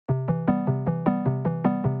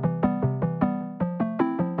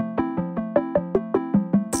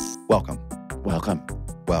Welcome. Welcome.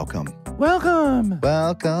 Welcome. Welcome.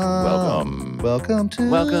 Welcome. Welcome to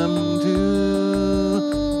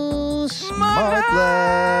SmartLess.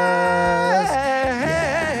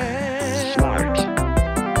 Yeah. SmartLess.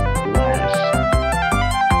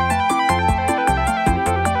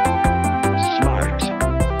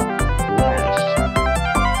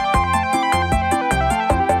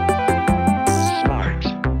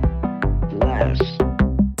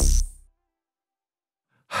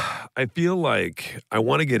 I feel like I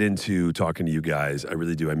want to get into talking to you guys. I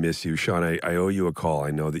really do. I miss you. Sean, I owe you a call.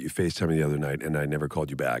 I know that you FaceTimed me the other night, and I never called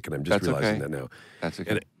you back, and I'm just realizing that now. That's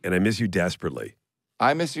okay. And I miss you desperately.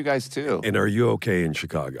 I miss you guys, too. And are you okay in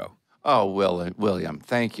Chicago? Oh, William,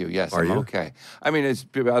 thank you. Yes, Are I'm you? okay. I mean, it's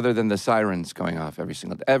other than the sirens going off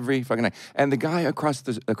every fucking night. And the guy across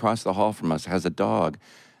the hall from us has a dog,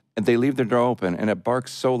 and they leave their door open, and it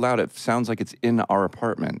barks so loud it sounds like it's in our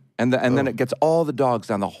apartment. And then it gets all the dogs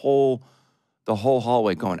down the whole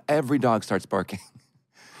hallway going. Every dog starts barking.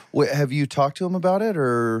 Wait, have you talked to him about it,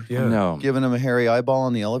 or No, given him a hairy eyeball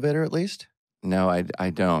on the elevator at least? no, I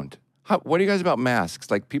don't. What are you guys about masks?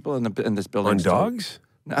 Like people in this building On still- dogs?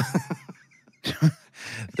 No.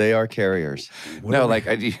 They are carriers. No,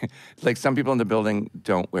 like some people in the building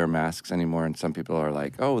don't wear masks anymore, and some people are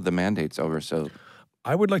like, "Oh, the mandate's over." So,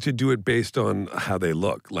 I would like to do it based on how they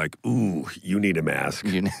look. Like, ooh, you need a mask.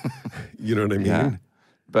 you know, You know what I mean? yeah.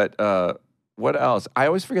 But what else? I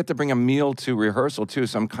always forget to bring a meal to rehearsal too,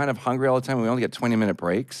 so I'm kind of hungry all the time. We only get 20-minute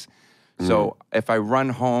breaks. So if I run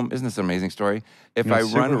home, isn't this an amazing story? If I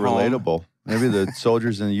Super run home, relatable. Maybe the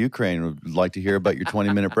soldiers in the Ukraine would like to hear about your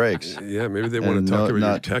 20-minute breaks. Yeah, maybe they want And to talk about your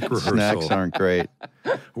not- tech rehearsal. Snacks aren't great.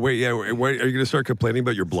 Wait, are you going to start complaining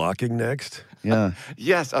about your blocking next? Yeah.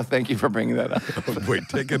 yes. Oh, thank you for bringing that up. Wait,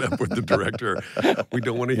 take it up with the director. We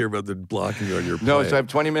don't want to hear about the blocking on your play. No, so I have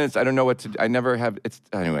 20 minutes. I don't know what to do. I never have.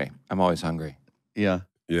 Anyway, I'm always hungry. Yeah.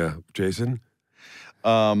 Yeah, Jason?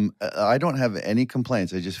 I don't have any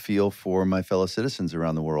complaints. I just feel for my fellow citizens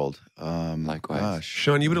around the world. Likewise. Gosh.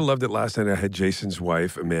 Sean, you would have loved it last night. I had Jason's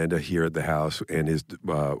wife, Amanda, here at the house and his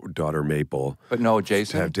daughter, Maple, But no, to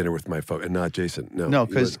Jason. have dinner with my folks. And not Jason. No, No,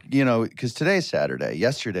 he was- because today's Saturday.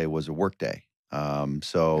 Yesterday was a work day.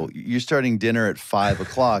 So you're starting dinner at 5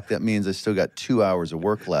 o'clock. That means I still got 2 hours of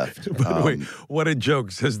work left. By the way, what a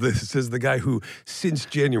joke, says the guy who, since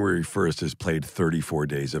January 1st, has played 34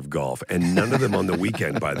 days of golf, and none of them on the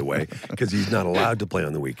weekend, by the way, because he's not allowed to play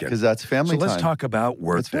on the weekend. Because that's family So time. let's talk about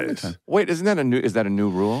work It's family days. time. Wait, is that a new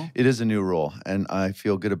rule? It is a new rule, and I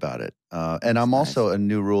feel good about it. And I'm also, a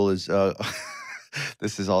new rule is,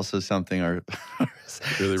 this is also something our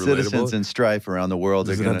Really citizens relatable? in strife around the world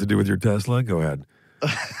Does are it going have to do with your Tesla? Go ahead.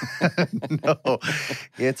 No,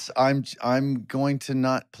 it's I'm going to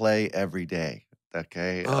not play every day.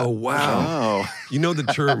 Okay. Oh, wow. Oh, You know the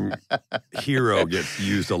term hero gets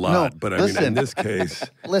used a lot, No, but I mean, in listen. this case,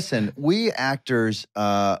 Listen, we actors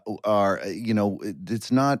are,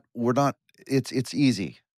 it's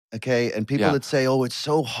easy. Okay. And people Yeah. that say, oh, it's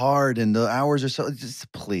so hard and the hours are so,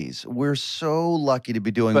 just please, we're so lucky to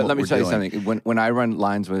be doing but what let me we're tell you doing. something. When I run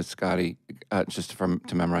lines with Scotty, just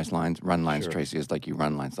to memorize lines, run lines. Sure. Tracy is like you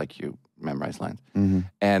run lines, like you memorize lines. Mhm.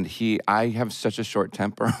 And I have such a short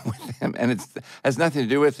temper with him, and it has nothing to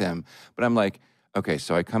do with him. But I'm like, okay,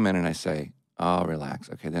 so I come in and I say, oh, relax.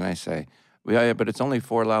 Okay, then I say, well, yeah, but it's only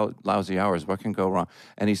 4 lousy hours. What can go wrong?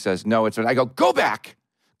 And he says, no, it's. I go, go back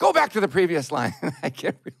to the previous line. I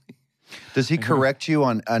can't really. Does he correct you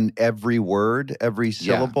on every word, every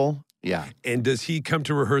syllable? Yeah. and does he come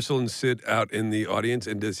to rehearsal and sit out in the audience?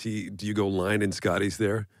 And do you go line and Scotty's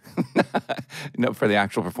there No, for the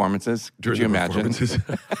actual performances. during Could you the imagine? performances?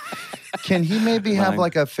 Can he maybe have Line.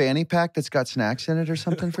 like a fanny pack that's got snacks in it or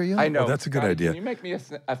something for you? I know. Oh, that's a good Scotty, idea. Can you make me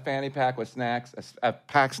a fanny pack with snacks, a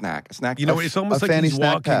pack snack, a snack? You know, it's almost a like fanny he's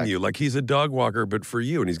snack walking pack. you, like he's a dog walker, but for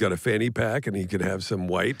you. And he's got a fanny pack, and he could have some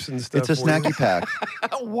wipes and stuff. It's a for you. snacky pack.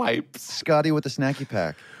 wipes. Scotty with the snacky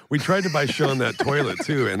pack. We tried to buy Sean that toilet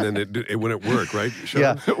too, and then it wouldn't work, right? Sean?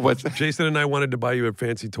 Yeah. What's Jason and I wanted to buy you a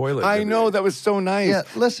fancy toilet. I know, that was so nice. Yeah,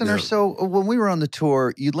 listeners. Yeah. So when we were on the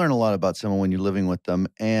tour, you'd learn a lot about someone when you're living with them,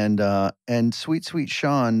 and sweet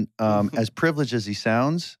Sean, as privileged as he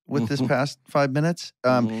sounds with this past 5 minutes,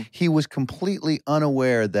 he was completely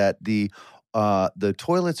unaware that the the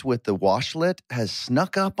toilets with the washlet has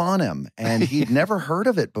snuck up on him, and he'd never heard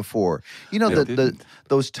of it before. You know,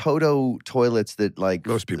 those Toto toilets that like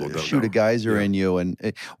most people don't shoot know. a geyser in you, and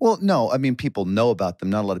no, I mean people know about them.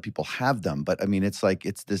 Not a lot of people have them, but I mean it's like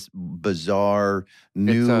it's this bizarre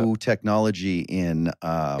new technology in.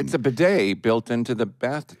 It's a bidet built into the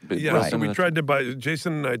bath. Yeah, so we tried to buy.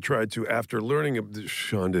 Jason and I tried to, after learning of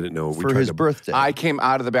Sean didn't know for his birthday. I came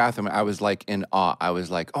out of the bathroom. I was like in awe. I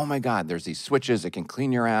was like, oh my God, there's these switches. It can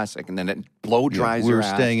clean your ass. And then it blow dries we your were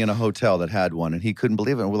ass. staying in a hotel that had one, and he couldn't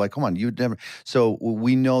believe it. And we're like, come on, you'd never. So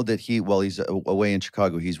we know that he's away in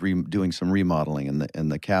Chicago. He's doing some remodeling in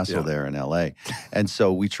the castle there in L.A. And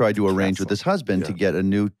so we tried to arrange with his husband to get a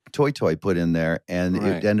new toy put in there, and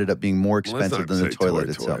it ended up being more expensive than the toilet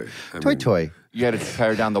itself. Toy. You had to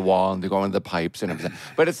tear down the wall and to go into the pipes and everything.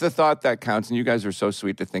 But it's the thought that counts, and you guys are so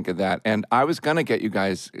sweet to think of that. And I was going to get you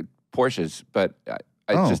guys Porsches, but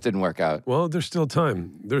it just didn't work out. Well, there's still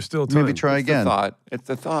time. There's still time. Maybe try again. It's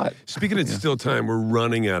the thought. Speaking of still time, we're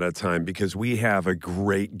running out of time because we have a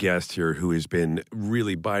great guest here who has been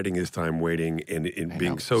really biding his time waiting and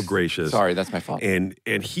being so gracious. Sorry, that's my fault. And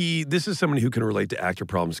this is somebody who can relate to actor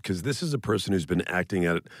problems because this is a person who's been acting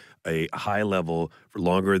at a high level for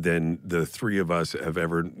longer than the three of us have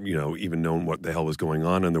ever, even known what the hell was going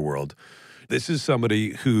on in the world. This is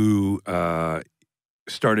somebody who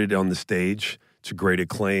started on the stage to great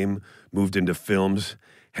acclaim, moved into films,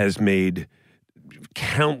 has made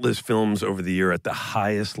countless films over the year at the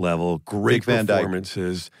highest level, great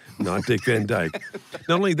performances. Not Dick Van Dyke.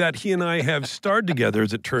 Not only that, he and I have starred together,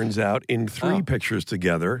 as it turns out, in 3 pictures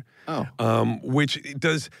together, which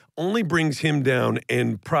only brings him down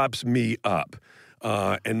and props me up.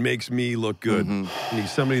 And makes me look good. And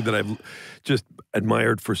he's somebody that I've just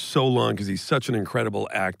admired for so long because he's such an incredible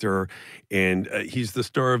actor. And he's the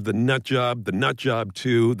star of The Nut Job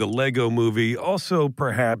 2, the Lego Movie, also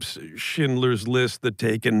perhaps Schindler's List, the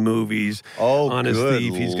Taken movies, Honest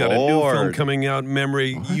Thief. He's got a new film coming out,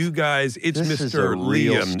 Memory. What? You guys, it's this Mr.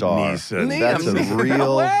 Liam Neeson. That's a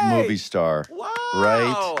real movie star. Wow.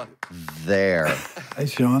 Right there. Hi,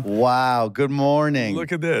 Sean. Wow. Good morning.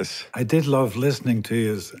 Look at this. I did love listening to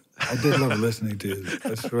you.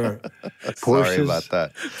 I swear. Sorry about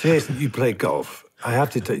that. Jason, you play golf. I have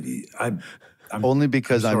to tell you, I'm only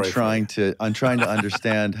because I'm trying to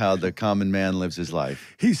understand how the common man lives his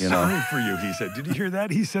life. He's sorry for you, he said. Did you hear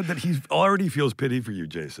that? He said that he already feels pity for you,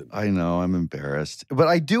 Jason. I know, I'm embarrassed. But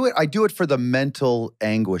I do it for the mental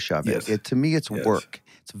anguish of it. Yes. To me, it's work.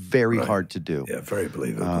 It's very hard to do. Yeah, very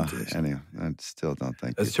believable. Anyway, I still don't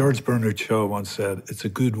think. As George Bernard Shaw once said, it's a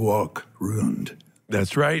good walk ruined.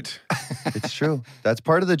 That's right. It's true. That's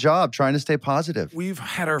part of the job, trying to stay positive. We've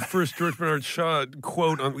had our first George Bernard Shaw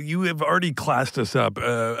quote. You have already classed us up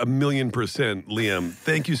 1,000,000%, Liam.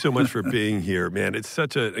 Thank you so much for being here, man. It's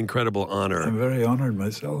such an incredible honor. I'm very honored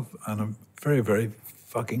myself, and I'm very, very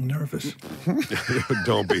fucking nervous.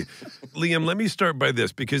 Don't be. Liam, let me start by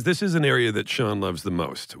this, because this is an area that Sean loves the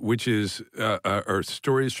most, which is our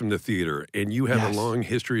stories from the theater. And you have a long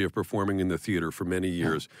history of performing in the theater for many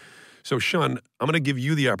years. So, Sean, I'm going to give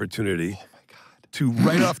you the opportunity to,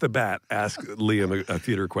 right off the bat, ask Liam a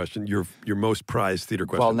theater question, your most prized theater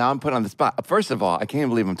question. Well, now I'm put on the spot. First of all, I can't even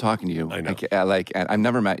believe I'm talking to you. I know. And I've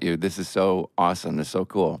never met you. This is so awesome. This is so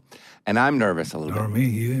cool. And I'm nervous a little bit. Me,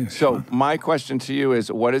 you. So, my question to you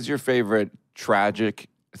is, what is your favorite tragic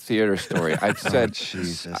theater story? I've said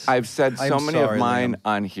I've said so many of mine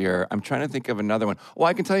on here. I'm trying to think of another one. Well,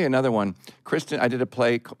 I can tell you another one. I did a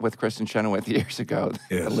play with Kristen Chenoweth years ago.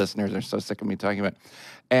 Yes. The listeners are so sick of me talking about it.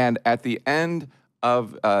 And at the end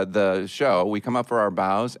of the show, we come up for our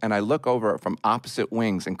bows, and I look over from opposite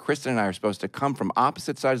wings, and Kristen and I are supposed to come from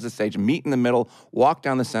opposite sides of the stage, meet in the middle, walk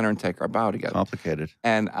down the center, and take our bow together. Complicated.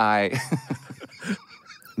 And I...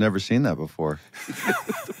 Never seen that before.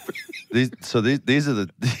 These are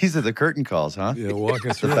the curtain calls, huh? Yeah, walk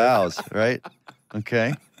us through the bows, right?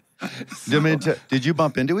 Okay. Did you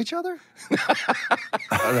bump into each other?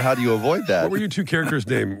 How do you avoid that? What were your two characters'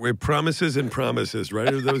 name? Promises and Promises,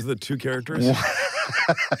 right? Are those the two characters?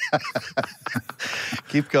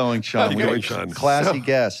 Keep going, Sean. Keep going, Sean. Classy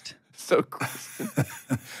guest.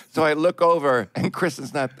 So I look over, and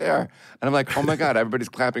Kristen's not there. And I'm like, oh, my God, everybody's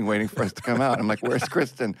clapping, waiting for us to come out. I'm like, where's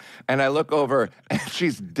Kristen? And I look over, and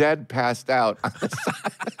she's dead passed out on the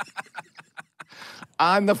side.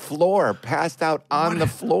 On the floor, passed out on the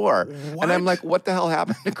floor. What? And I'm like, what the hell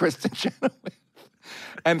happened to Kristen Chenoweth?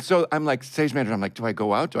 And so I'm like, stage manager, I'm like, do I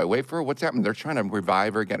go out? Do I wait for her? What's happening? They're trying to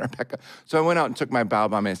revive her, get her back up. So I went out and took my bow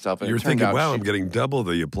by myself. And You're thinking, wow, I'm getting double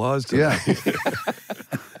the applause today.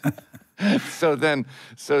 Yeah. So then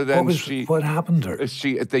What happened to her?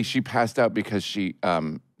 she passed out because she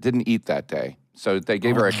didn't eat that day. So they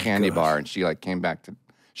gave her a candy bar, and she came back to.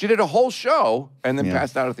 She did a whole show and then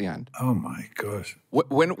passed out at the end. Oh my gosh!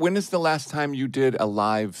 When is the last time you did a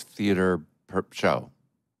live theater show?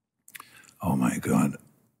 Oh my God!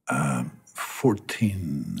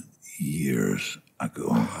 14 years ago,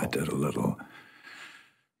 I did a little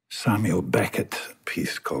Samuel Beckett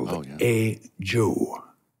piece called A. Joe.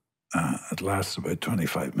 It lasts about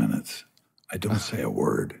 25 minutes. I don't say a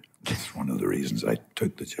word. That's one of the reasons I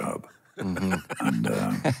took the job. And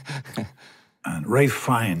Ralph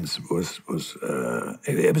Fiennes was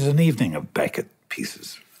it was an evening of Beckett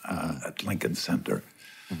pieces at Lincoln Center.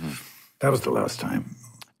 That was the last time.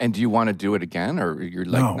 And do you want to do it again, or you're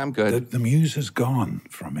like, no, I'm good? The muse is gone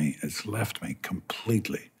from me. It's left me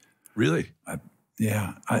completely. Really? I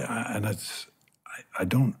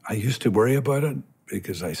used to worry about it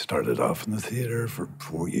because I started off in the theater for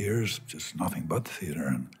 4 years, just nothing but theater,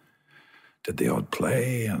 and did the odd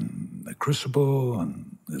play and the Crucible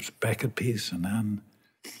and this Beckett piece, and then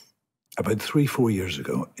about 3-4 years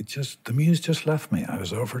ago, the muse just left me. I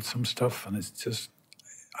was offered some stuff, and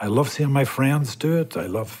I love seeing my friends do it.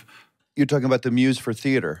 You're talking about the muse for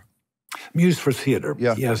theater. Muse for theater.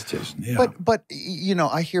 Yeah. Yes, Jason. Yeah. But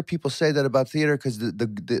I hear people say that about theater because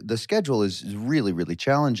the schedule is really, really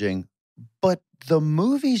challenging. But the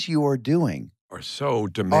movies you are doing are so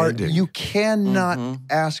demanding. You cannot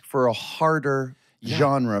ask for a harder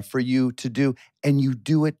genre for you to do, and you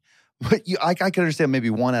do it. But I can understand maybe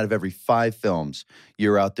 1 out of every 5 films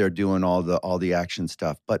you're out there doing all the action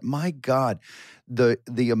stuff. But my God,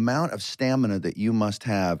 the amount of stamina that you must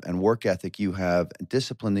have, and work ethic you have, and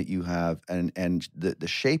discipline that you have, and the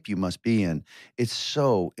shape you must be in, it's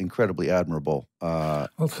so incredibly admirable. Well,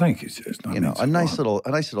 thank you. It's not a nice little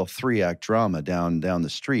 3-act drama down the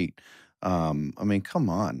street. I mean, come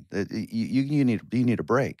on, you need a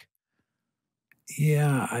break.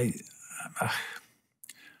 Yeah,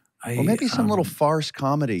 Well, maybe some little farce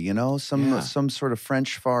comedy, some sort of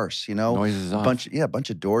French farce, Noises off. bunch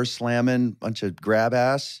of doors slamming, bunch of grab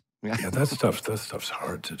ass. Yeah, that stuff's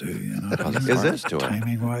hard to do, Is it?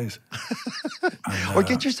 Timing wise? Or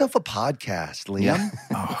get yourself a podcast, Liam. Yeah.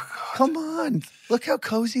 Oh, God. Come on, look how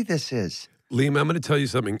cozy this is. Liam, I'm going to tell you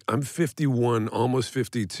something. I'm 51, almost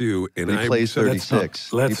 52, and He plays 36.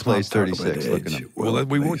 He Let's plays not talk 36. about Look at age. him. Well,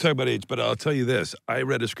 we won't talk about age, but I'll tell you this. I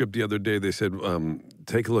read a script the other day. They said,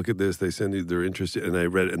 take a look at this. They send you, they're interested. And I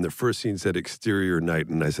read it, and the first scene said exterior night.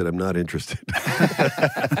 And I said, I'm not interested. That's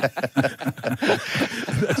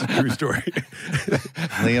a true story.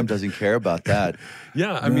 Liam doesn't care about that.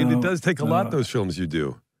 Yeah, I mean, it does take a lot, those films you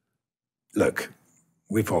do. Look,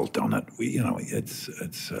 we've all done it.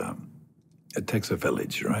 It takes a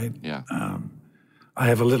village, right? Yeah. I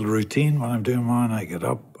have a little routine when I'm doing one. I get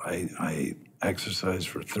up, I exercise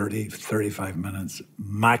for 30, 35 minutes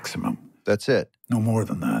maximum. That's it. No more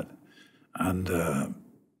than that. And,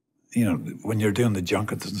 when you're doing the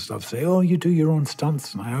junkets and stuff, say, oh, you do your own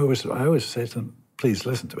stunts. And I always say to them, please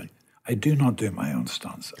listen to me. I do not do my own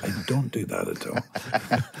stunts. I don't do that at all.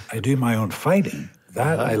 I do my own fighting.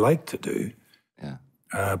 That I like to do. Yeah.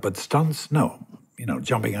 But stunts, no.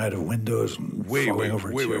 Jumping out of windows and falling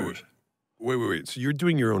over chairs. Wait. So you're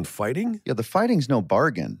doing your own fighting? Yeah, the fighting's no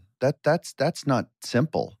bargain. That's not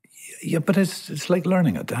simple. Yeah, but it's like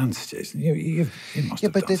learning a dance, Jason. You must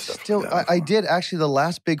have but done it's stuff still. like that I before. did actually. The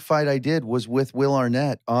last big fight I did was with Will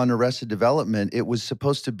Arnett on Arrested Development. It was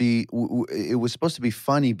supposed to be. It was supposed to be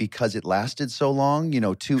funny because it lasted so long.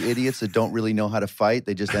 2 idiots that don't really know how to fight.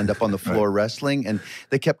 They just end up on the floor wrestling, and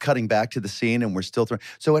they kept cutting back to the scene, and we're still throwing.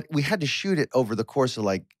 So we had to shoot it over the course of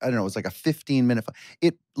it was like a 15-minute fight.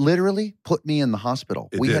 It literally put me in the hospital.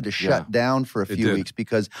 We had to shut down for a few weeks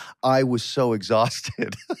because I was so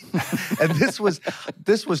exhausted. And this was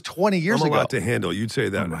 20 years I'm ago. a lot to handle. You'd say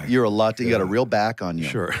that. You're a lot to. You got a real back on you.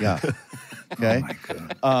 Sure. Yeah. Okay. Oh my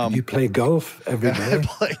God. You play golf every day? I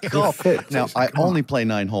play golf. Fit, Now, Jason, I come only on. play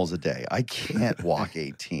 9 holes a day. I can't walk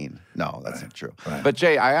 18. No, that's not true. Right. But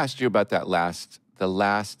Jay, I asked you about the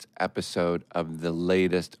last episode of the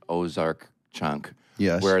latest Ozark chunk.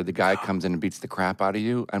 Yes. Where the guy comes in and beats the crap out of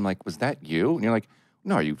you. I'm like, was that you? And you're like,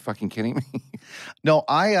 no, are you fucking kidding me? No,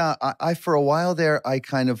 I for a while there, I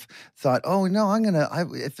kind of thought, oh no,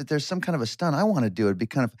 if there's some kind of a stunt, I want to do it. It'd be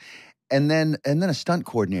kind of, and then a stunt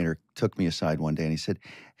coordinator took me aside one day and he said,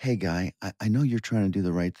 hey guy, I know you're trying to do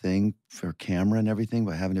the right thing for camera and everything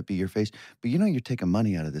by having it be your face, but you're taking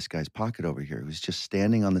money out of this guy's pocket over here who's just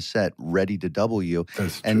standing on the set ready to double you.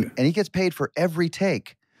 That's and true. he gets paid for every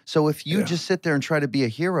take. So if you just sit there and try to be a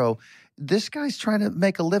hero, this guy's trying to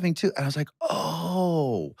make a living too. And I was like,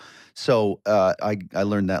 oh. So I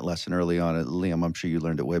learned that lesson early on. Liam, I'm sure you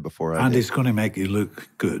learned it way before I did. And he's going to make you look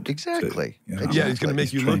good. Exactly. Too, you know? Yeah, he's going to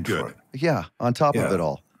make you look good. Yeah, on top of it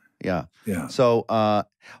all. Yeah. Yeah. So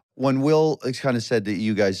when Will kind of said that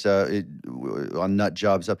you guys on nut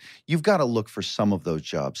jobs up, you've got to look for some of those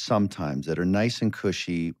jobs sometimes that are nice and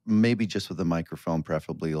cushy, maybe just with a microphone,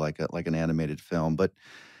 preferably like an animated film. But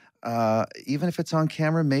even if it's on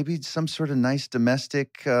camera, maybe some sort of nice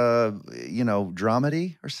domestic,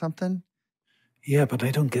 dramedy or something. Yeah, but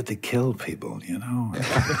I don't get to kill people, you know.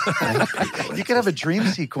 You could have a dream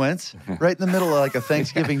sequence right in the middle of like a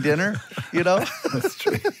Thanksgiving dinner, you know? That's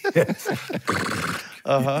true. Yes.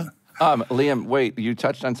 Liam, wait, you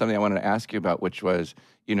touched on something I wanted to ask you about, which was,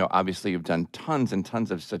 obviously you've done tons and tons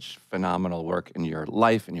of such phenomenal work in your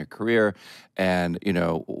life and your career. And,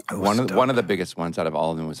 one of the biggest ones out of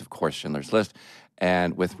all of them was, of course, Schindler's List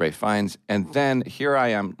and with Ralph Fiennes. And then here I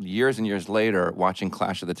am years and years later watching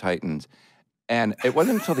Clash of the Titans. And it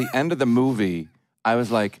wasn't until the end of the movie I was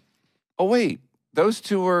like, oh, wait, those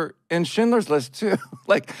two were in Schindler's List too.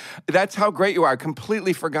 Like, that's how great you are. I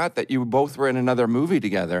completely forgot that you both were in another movie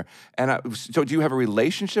together. And so do you have a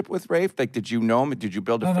relationship with Rafe? Like, did you know him? Did you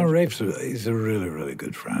build a friendship? No, he's a really, really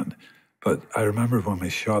good friend. But I remember when we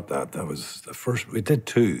shot that was the first, we did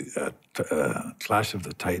two, Clash of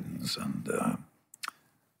the Titans and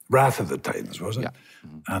Wrath of the Titans, was it? Yeah.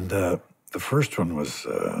 Mm-hmm. And the first one was...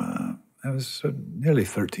 That was nearly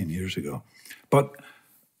 13 years ago. But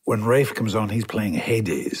when Rafe comes on, he's playing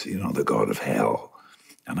Hades, the god of hell.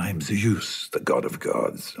 And I'm Zeus, the god of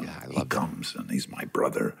gods. And he comes, and he's my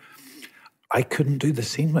brother. I couldn't do the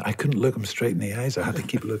scene. I couldn't look him straight in the eyes. I had to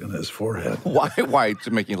keep looking at his forehead. Why?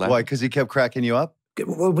 To make you laugh? Why? Because he kept cracking you up?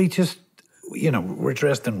 Well, we just... we're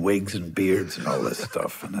dressed in wigs and beards and all this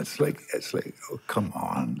stuff. And it's like, oh, come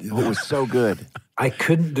on. It was so good. I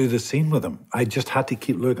couldn't do the scene with him. I just had to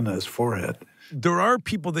keep looking at his forehead. There are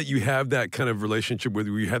people that you have that kind of relationship with,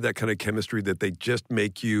 where you have that kind of chemistry that they just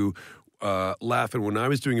make you laugh. And when I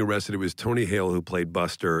was doing Arrested, it was Tony Hale who played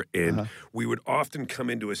Buster, and we would often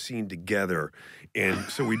come into a scene together. And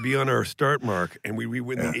so we'd be on our start mark, and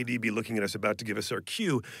the AD be looking at us, about to give us our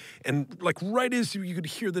cue. And like right as you could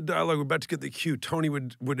hear the dialogue, we're about to get the cue, Tony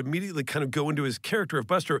would immediately kind of go into his character of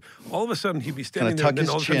Buster. All of a sudden, he'd be standing there, and then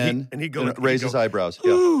all of a sudden, he'd go, raise his eyebrows.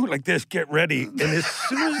 Ooh, like this, get ready. And as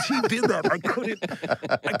soon as he did that,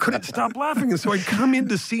 I couldn't stop laughing. And so I'd come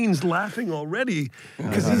into scenes laughing already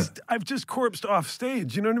because I've just corpsed off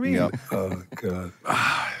stage. You know what I mean? Yep. Oh, God.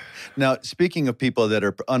 Now, speaking of people that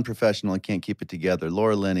are unprofessional and can't keep it together,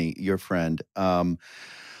 Laura Linney, your friend,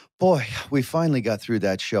 boy, we finally got through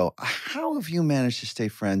that show. How have you managed to stay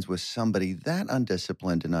friends with somebody that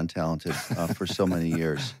undisciplined and untalented for so many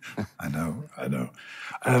years? I know.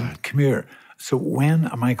 Come here. So when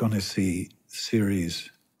am I going to see series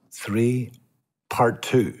 3, part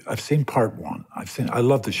 2? I've seen part 1. I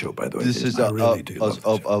love the show, by the way. This is I really do love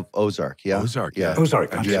of Ozark, yeah? Ozark, yeah.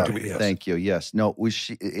 Ozark, Yeah, yes. Thank you, yes. No,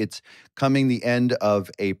 it's coming the end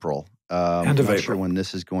of April. End of I'm not April. sure when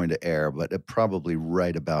this is going to air, but probably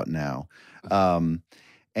right about now. And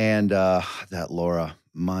that Laura,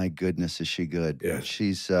 my goodness, is she good? Yes.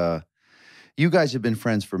 She's... you guys have been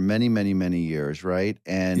friends for many, many, many years, right?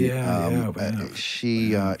 And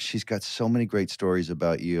she's got so many great stories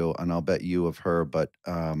about you, and I'll bet you of her. But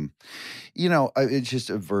it's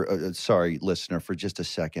just sorry, listener, for just a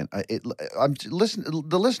second.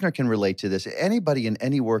 The listener can relate to this. Anybody in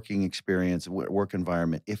any working experience, work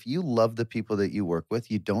environment, if you love the people that you work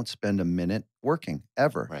with, you don't spend a minute working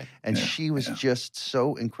ever. Right. And she was just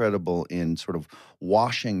so incredible in sort of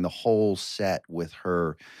washing the whole set with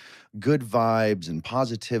her good vibes and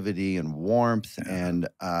positivity and warmth. And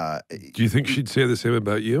do you think she'd say the same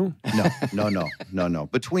about you? No.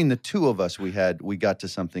 Between the two of us, we got to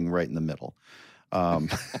something right in the middle.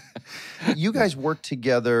 You guys worked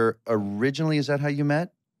together originally. Is that how you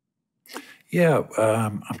met? Yeah,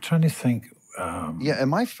 I'm trying to think.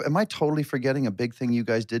 Am I totally forgetting a big thing you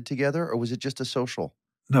guys did together, or was it just a social?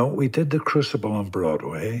 No, we did The Crucible on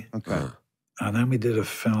Broadway. Okay. And then we did a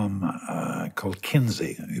film called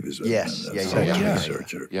Kinsey. He was a sex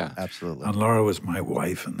researcher. Yeah, absolutely. And Laura was my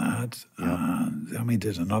wife in that. Yeah. And then we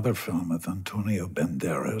did another film with Antonio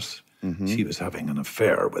Banderas. Mm-hmm. She was having an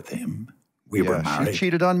affair with him. We were married. She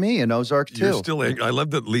cheated on me in Ozark, too. You're still angry. I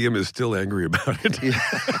love that Liam is still angry about it.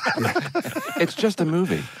 It's just a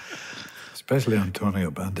movie. especially Antonio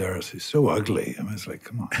Banderas. He's so ugly. I mean, it's like,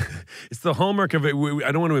 come on. It's the hallmark of it.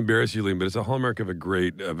 I don't want to embarrass you, Liam, but it's a hallmark of a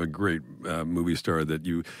great movie star that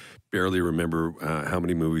you barely remember how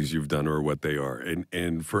many movies you've done or what they are.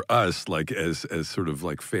 And for us, like as sort of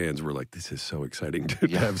like fans, we're like, this is so exciting to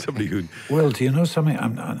have somebody who. Well, do you know something?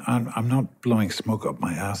 I'm not blowing smoke up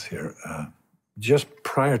my ass here. Just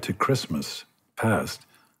prior to Christmas past,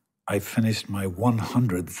 I finished my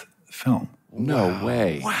 100th film. No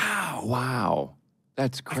way. Wow.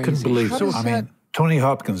 That's crazy. I couldn't believe it. I mean, Tony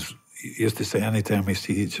Hopkins used to say, anytime we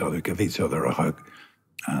see each other, give each other a hug.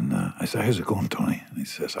 And I said, how's it going, Tony? And he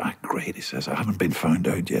says, great. He says, I haven't been found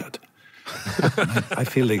out yet. I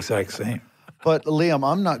feel the exact same. But Liam,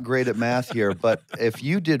 I'm not great at math here, but if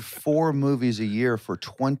you did 4 movies a year for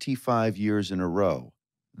 25 years in a row,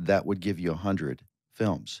 that would give you 100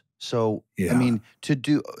 films. So, I mean, to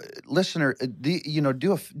do,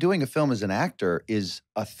 doing a film as an actor is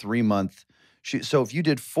a 3-month shoot. So if you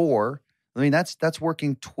did 4, I mean, that's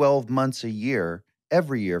working 12 months a year,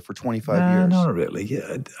 every year for 25 years. Not really.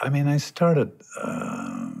 Yeah, I mean, I started,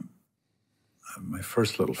 my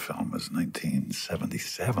first little film was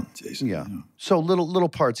 1977, Jason. Yeah. You know. So little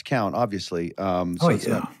parts count, obviously.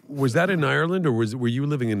 Was that in Ireland, or were you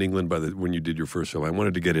living in England when you did your first film? I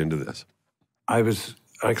wanted to get into this. I was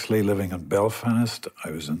actually living in Belfast.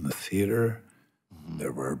 I was in the theater.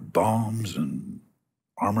 There were bombs and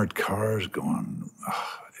armored cars going.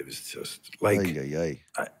 It was just like it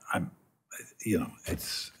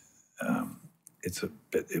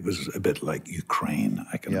was a bit like Ukraine.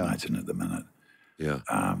 I can imagine at the minute. Yeah.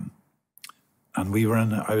 And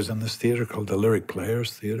I was in this theater called the Lyric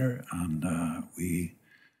Players Theater, and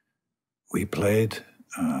we played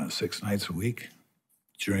 6 nights a week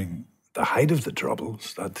during the height of the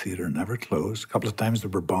Troubles. That theater never closed. A couple of times there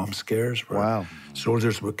were bomb scares where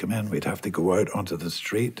soldiers would come in. We'd have to go out onto the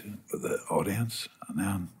street with the audience, and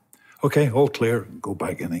then, okay, all clear, go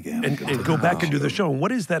back in again. And go back and do the show. And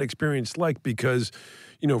what is that experience like? Because,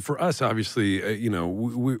 for us, obviously,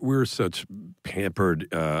 we're such pampered,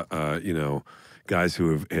 guys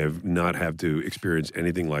who have not had to experience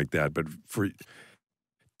anything like that. But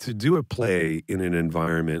to do a play in an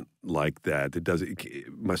environment like that, it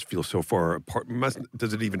must feel so far apart.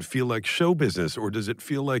 Does it even feel like show business, or does it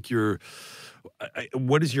feel like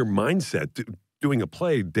what is your mindset doing a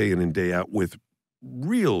play day in and day out with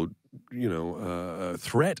real,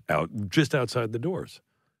 threat just outside the doors?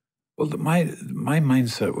 Well, my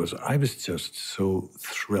mindset was, I was just so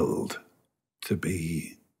thrilled to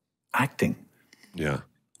be acting. Yeah.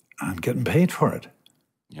 And getting paid for it.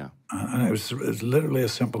 Yeah. And it was literally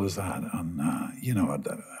as simple as that. And,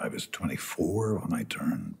 I was 24 when I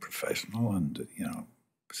turned professional, and,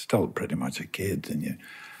 still pretty much a kid. And,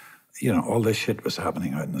 all this shit was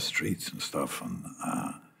happening out in the streets and stuff. And,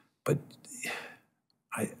 but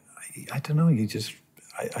I don't know,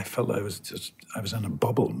 I felt I was in a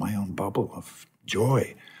bubble, my own bubble of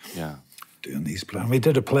joy. Yeah. Doing these plays. We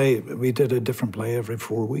did a different play every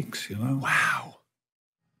 4 weeks, Wow.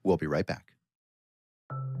 We'll be right back.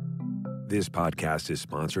 This podcast is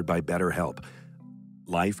sponsored by BetterHelp.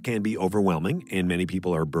 Life can be overwhelming, and many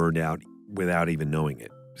people are burned out without even knowing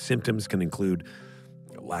it. Symptoms can include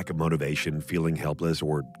lack of motivation, feeling helpless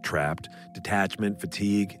or trapped, detachment,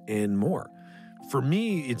 fatigue, and more. For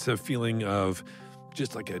me, it's a feeling of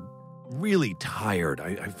just like a really tired.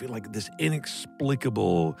 I feel like this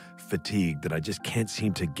inexplicable fatigue that I just can't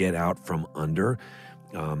seem to get out from under.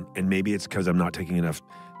 And maybe it's because I'm not taking enough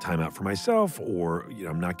time out for myself, or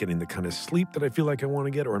I'm not getting the kind of sleep that I feel like I want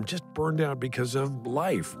to get, or I'm just burned out because of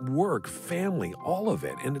life, work, family, all of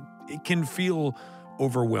it. And it can feel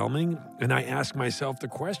overwhelming. And I ask myself the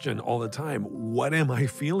question all the time, what am I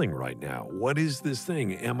feeling right now? What is this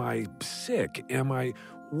thing? Am I sick?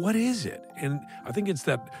 What is it? And I think it's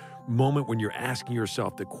that moment when you're asking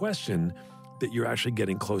yourself the question that you're actually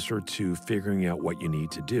getting closer to figuring out what you need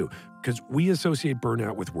to do. Because we associate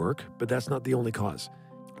burnout with work, but that's not the only cause.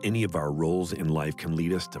 Any of our roles in life can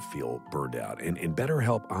lead us to feel burned out. And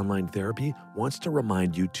BetterHelp Online Therapy wants to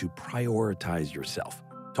remind you to prioritize yourself.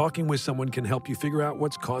 Talking with someone can help you figure out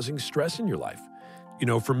what's causing stress in your life.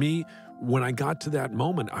 For me, when I got to that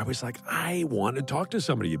moment, I was like, I want to talk to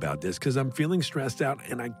somebody about this because I'm feeling stressed out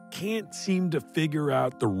and I can't seem to figure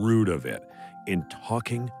out the root of it. And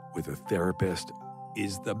talking with a therapist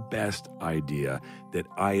is the best idea that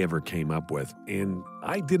I ever came up with. And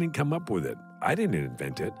I didn't come up with it. I didn't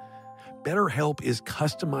invent it. BetterHelp is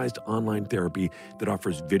customized online therapy that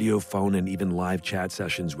offers video, phone, and even live chat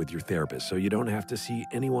sessions with your therapist, so you don't have to see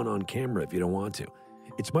anyone on camera if you don't want to.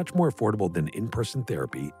 It's much more affordable than in-person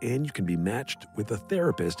therapy, and you can be matched with a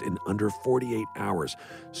therapist in under 48 hours.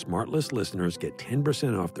 SmartLess listeners get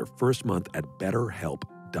 10% off their first month at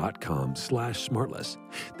BetterHelp.com/SmartLess.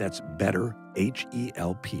 That's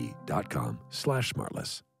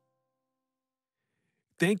BetterHelp.com/SmartLess.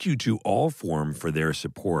 Thank you to Allform for their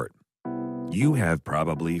support. You have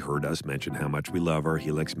probably heard us mention how much we love our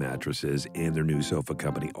Helix mattresses and their new sofa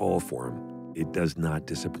company, Allform. It does not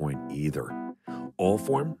disappoint either.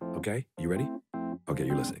 Allform, okay, you ready? Okay,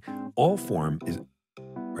 you're listening. Allform is,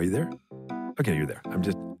 are you there? Okay, you're there. All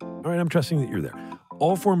right, I'm trusting that you're there.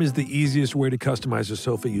 Allform is the easiest way to customize a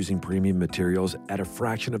sofa using premium materials at a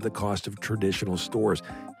fraction of the cost of traditional stores.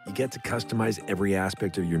 You get to customize every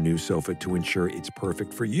aspect of your new sofa to ensure it's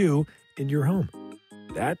perfect for you and your home.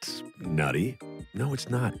 That's nutty. No, it's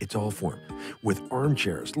not. It's Allform. With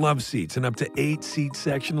armchairs, love seats, and up to 8 seat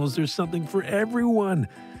sectionals, there's something for everyone.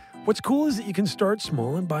 What's cool is that you can start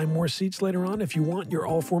small and buy more seats later on if you want your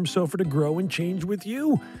Allform sofa to grow and change with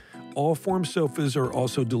you. Allform sofas are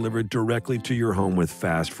also delivered directly to your home with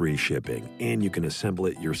fast, free shipping, and you can assemble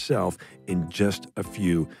it yourself in just a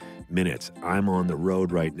few minutes. I'm on the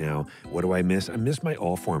road right now. What do I miss? I miss my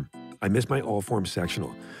Allform. I miss my Allform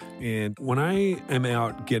sectional. And when I am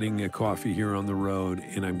out getting a coffee here on the road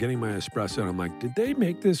and I'm getting my espresso, and I'm like, did they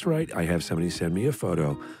make this right? I have somebody send me a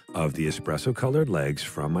photo of the espresso-colored legs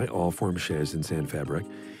from my Allform chaise and sand fabric.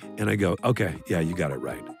 And I go, okay, yeah, you got it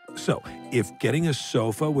right. So if getting a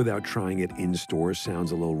sofa without trying it in store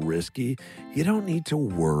sounds a little risky, you don't need to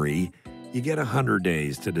worry. You get 100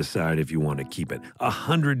 days to decide if you want to keep it.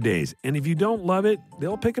 100 days. And if you don't love it,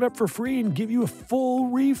 they'll pick it up for free and give you a full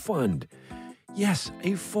refund. Yes,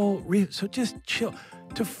 a full refund. So just chill.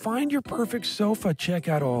 To find your perfect sofa, check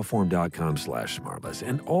out allform.com/smartless.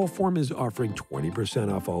 And Allform is offering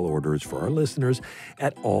 20% off all orders for our listeners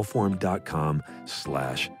at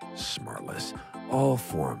allform.com/smartless.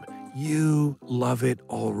 Allform, you love it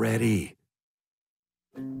already.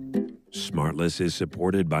 SmartLess is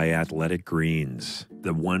supported by Athletic Greens,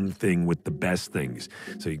 the one thing with the best things.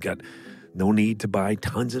 So you got no need to buy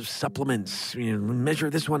tons of supplements. You know, measure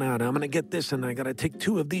this one out. I'm going to get this, and I got to take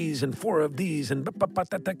 2 of these and 4 of these, and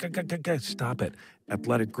stop it.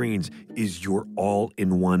 Athletic Greens is your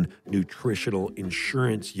all-in-one nutritional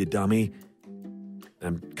insurance, you dummy.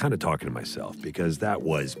 I'm kind of talking to myself because that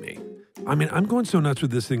was me. I mean, I'm going so nuts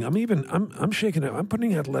with this thing. I'm shaking it. I'm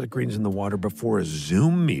putting Athletic Greens in the water before a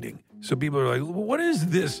Zoom meeting. So people are like, what is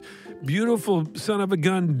this beautiful son of a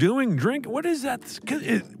gun doing? Drink? What is that?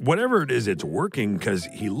 Whatever it is, it's working because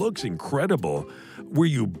he looks incredible. Were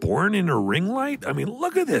you born in a ring light? I mean,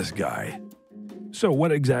 look at this guy. So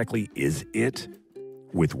what exactly is it?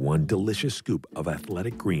 With one delicious scoop of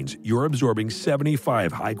Athletic Greens, you're absorbing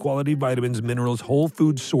 75 high-quality vitamins, minerals, whole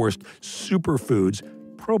food sourced superfoods,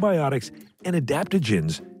 probiotics, and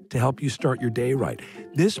adaptogens to help you start your day right.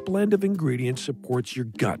 This blend of ingredients supports your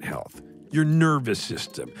gut health, your nervous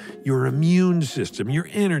system, your immune system, your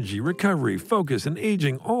energy, recovery, focus, and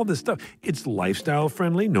aging, all this stuff. It's lifestyle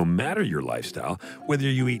friendly, no matter your lifestyle, whether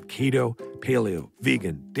you eat keto, paleo,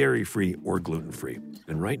 vegan, dairy-free, or gluten-free.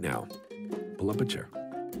 And right now, pull up a chair.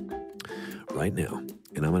 Right now,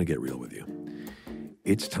 and I'm going to get real with you.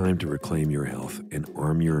 It's time to reclaim your health and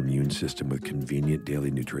arm your immune system with convenient daily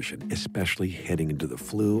nutrition, especially heading into the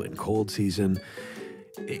flu and cold season.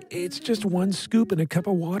 It's just one scoop in a cup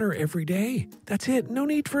of water every day. That's it. No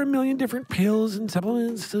need for a million different pills and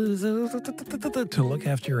supplements to look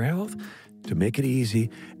after your health. To make it easy,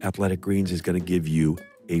 Athletic Greens is going to give you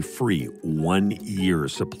a free 1-year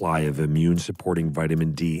supply of immune-supporting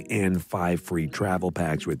vitamin D and 5 free travel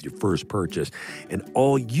packs with your first purchase. And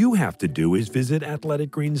all you have to do is visit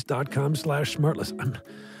athleticgreens.com/smartless.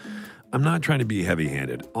 I'm not trying to be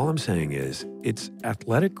heavy-handed. All I'm saying is it's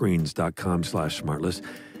athleticgreens.com/smartless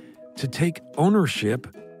to take ownership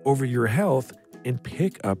over your health and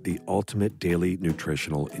pick up the ultimate daily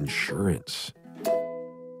nutritional insurance.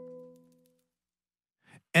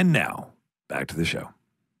 And now, back to the show.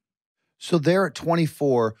 So there at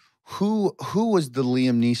 24, who was the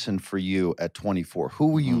Liam Neeson for you at 24?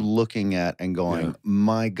 Who were you looking at and going,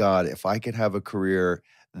 my God, if I could have a career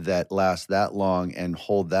that lasts that long and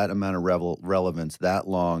hold that amount of relevance that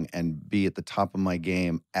long and be at the top of my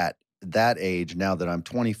game at that age, now that I'm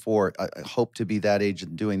 24, I hope to be that age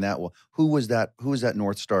and doing that well. Who was that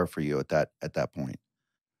North Star for you at that point?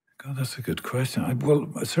 God, that's a good question. Well,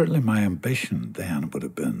 certainly my ambition then would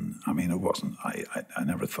have been, it wasn't, I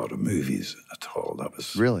never thought of movies at all. That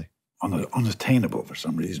was really unattainable for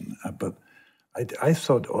some reason. But I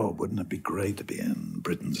thought, wouldn't it be great to be in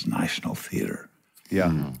Britain's National Theatre?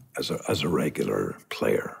 Yeah. As a regular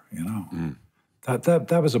player, you know?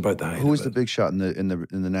 That was about the height. Who was of the it. big shot in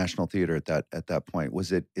the National Theatre at that point?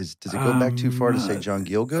 Does it go back too far to say John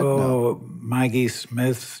Gielgud? Oh, no. Maggie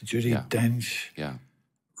Smith, Judi Dench. Yeah.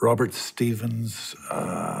 Robert Stevens,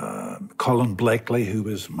 Colin Blakely, who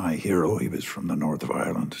was my hero. He was from the north of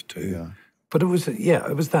Ireland too. Yeah. But it was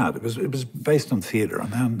that. It was based on theatre.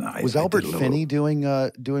 And then was Albert Finney doing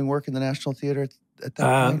work in the National Theatre at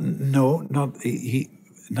that point? No, not he.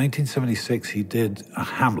 1976, he did a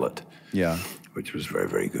Hamlet. Yeah. Which was very,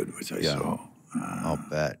 very good, which I saw. I'll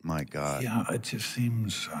bet. My God. Yeah, it just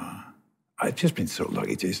seems. I've just been so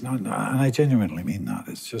lucky, Jason, and I genuinely mean that.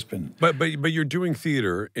 It's just been. But you're doing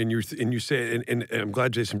theater, and you say, and I'm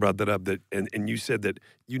glad Jason brought that up. And you said that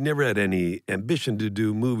you never had any ambition to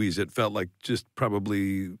do movies. It felt like just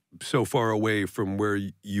probably so far away from where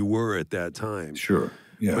you were at that time. Sure.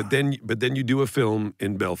 Yeah. But then you do a film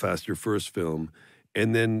in Belfast, your first film,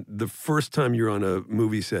 and then the first time you're on a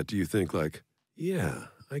movie set, do you think like, yeah,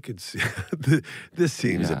 I could see this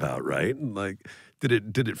seems about right? Like.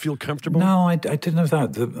 Did it feel comfortable? No, I didn't have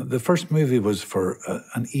that. The first movie was for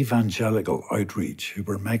an evangelical outreach who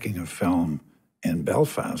were making a film in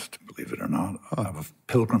Belfast, believe it or not, of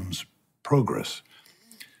Pilgrim's Progress.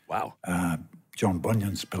 Wow. John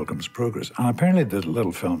Bunyan's Pilgrim's Progress. And apparently the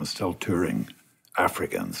little film is still touring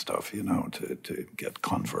Africa and stuff, to get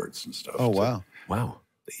converts and stuff. Oh, wow. Wow.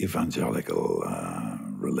 The evangelical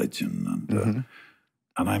religion.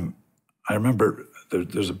 And I remember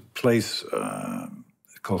there's a place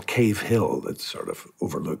called Cave Hill that sort of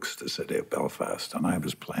overlooks the city of Belfast, and I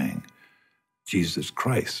was playing Jesus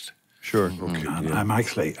Christ. Sure. Okay. And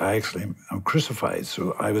I'm crucified,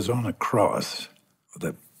 so I was on a cross with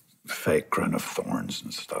a fake crown of thorns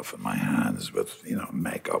and stuff in my hands with,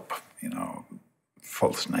 makeup,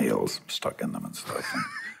 false nails stuck in them and stuff.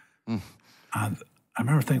 And I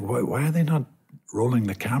remember thinking, why are they not rolling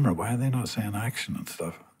the camera? Why are they not saying action and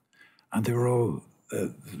stuff? And they were all,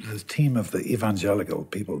 the team of the evangelical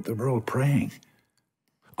people, they were all praying.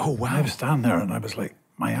 Oh, wow. And I was standing there and I was like,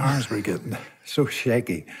 my arms were getting so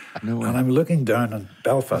shaky. And I'm looking down on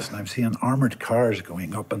Belfast and I'm seeing armoured cars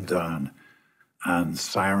going up and down and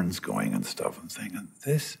sirens going and stuff and thinking,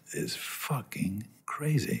 this is fucking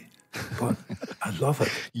crazy. But I love it.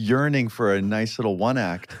 Yearning for a nice little one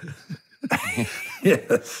act.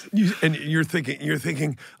 Yes. And you're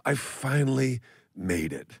thinking, I finally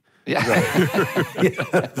made it. Yeah.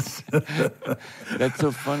 Yes. That's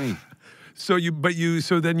so funny. So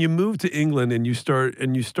then you move to England and you start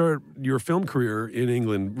your film career in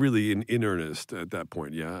England really in earnest at that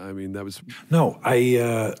point. Yeah, I mean that was. No,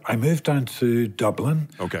 I moved down to Dublin.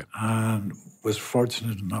 Okay. And was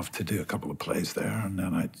fortunate enough to do a couple of plays there, and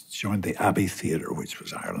then I joined the Abbey Theatre, which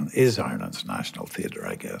was Ireland's national theatre,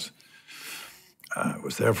 I guess. I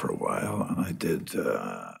was there for a while, and I did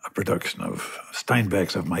a production of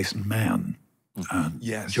Steinbeck's Of Mice and Men. And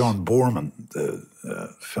John Borman, the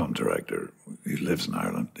film director who lives in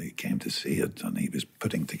Ireland, he came to see it, and he was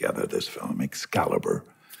putting together this film, Excalibur,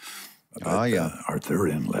 about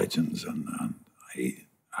Arthurian legends, and he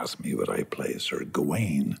asked me would I play Sir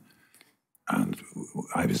Gawain, and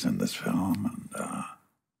I was in this film, and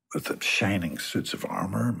with the shining suits of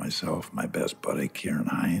armor, myself, my best buddy, Kieran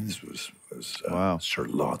Hines, was Sir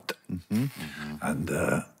Lot. Mm-hmm. And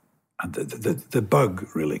the bug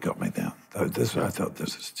really got me then. I thought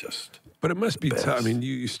this is just. But it must be tough. I mean,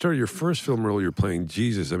 you started your first film role, you're playing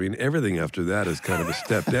Jesus. I mean, everything after that is kind of a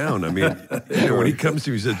step down. I mean, when he comes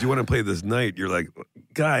to you, he says, "Do you want to play this knight?" You're like,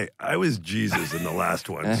 "Guy, I was Jesus in the last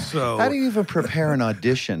one." So how do you even prepare an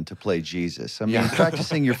audition to play Jesus? I mean,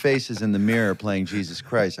 practicing your faces in the mirror playing Jesus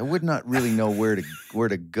Christ. I would not really know where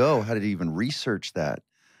to go. How did you even research that?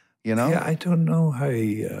 Yeah, I don't know how.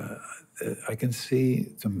 I can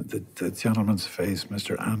see the gentleman's face,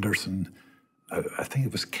 Mr. Anderson. I think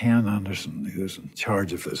it was Ken Anderson who was in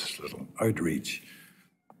charge of this little outreach.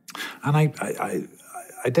 And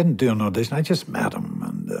I didn't do an audition. I just met him,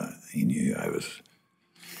 and he knew I was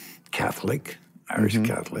Catholic, Irish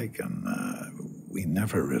Catholic, and we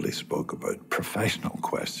never really spoke about professional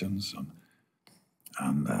questions.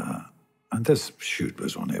 And this shoot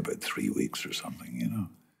was only about 3 weeks or something,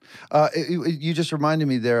 You just reminded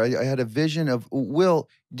me there. I had a vision of Will.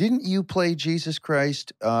 Didn't you play Jesus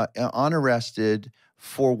Christ unarrested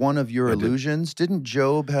for one of your illusions? Didn't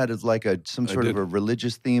Job had some sort of a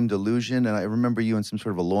religious themed illusion? And I remember you in some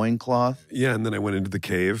sort of a loincloth. Yeah, and then I went into the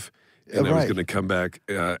cave, and I was going to come back,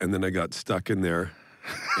 and then I got stuck in there,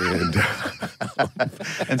 and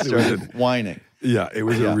and started whining. Yeah, it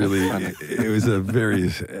was it was a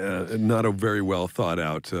very, not a very well thought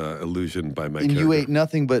out illusion by my And character. you ate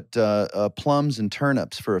nothing but plums and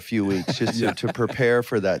turnips for a few weeks just to prepare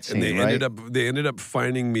for that scene, and right? they ended up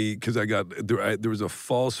finding me because there was a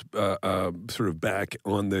false sort of back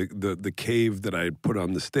on the cave that I had put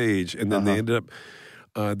on the stage, and then they ended up.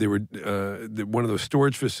 They were one of those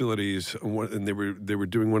storage facilities, and they were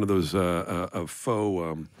doing one of those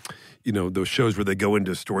faux, those shows where they go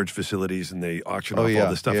into storage facilities and they auction off all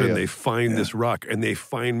this stuff, and they find this rock, and they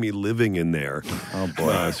find me living in there. Oh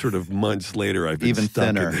boy! Sort of months later, I've been even stuck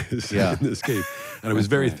thinner. in this cave, and I was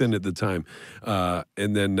very thin at the time.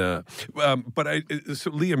 And then, so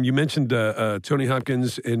Liam, you mentioned Tony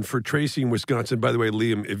Hopkins, and for Tracy in Wisconsin. By the way,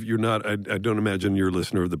 Liam, if you're not, I don't imagine you're a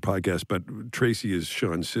listener of the podcast, but Tracy is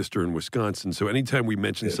Sean's sister in Wisconsin. So anytime we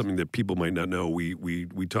mention something that people might not know,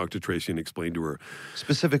 we talk to Tracy and explain to her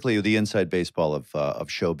Specifically, the inside baseball of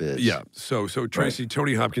showbiz. Yeah. So Tracy,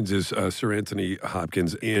 Tony Hopkins is Sir Anthony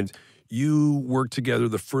Hopkins, and you worked together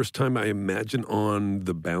the first time, I imagine, on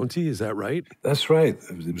The Bounty. Is that right? That's right.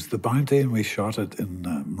 It was The Bounty, and we shot it in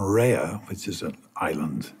Moorea, which is an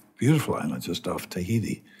island, beautiful island just off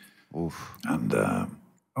Tahiti. Oof. And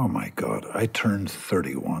oh my God, I turned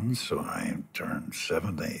 31, so I turned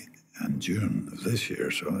 70 in June of this year,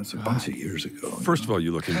 so that's a bunch of years ago. First of all,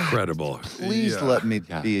 you look incredible. Please let me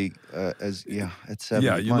be at 70.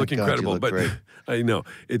 Yeah, you look incredible. You look but great. I know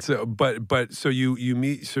it's but so you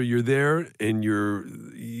meet. So you're there, and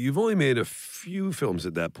you've only made a few films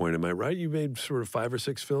at that point. Am I right? You made sort of 5 or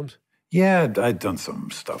 6 films. Yeah, I'd done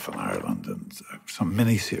some stuff in Ireland and some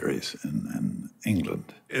miniseries in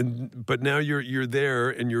England. But now you're there,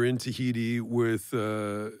 and you're in Tahiti with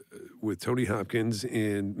Tony Hopkins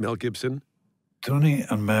and Mel Gibson. Tony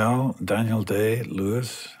and Mel, Daniel Day,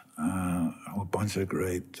 Lewis, a whole bunch of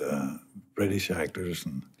great British actors.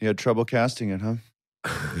 And You had trouble casting it, huh?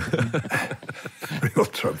 real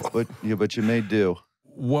trouble. But you made do.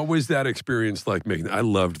 What was that experience like making? I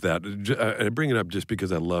loved that. I bring it up just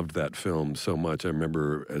because I loved that film so much. I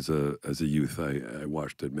remember as a youth, I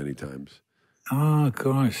watched it many times. Oh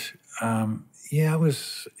gosh, yeah, it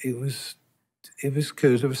was good. It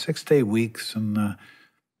was 6-day weeks, and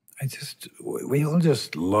we all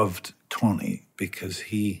just loved Tony because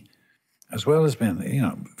he, as well as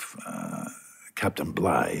being Captain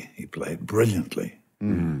Bligh, he played brilliantly.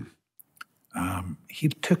 Mm. He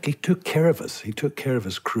took care of us. He took care of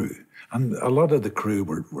his crew, and a lot of the crew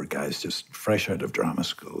were guys just fresh out of drama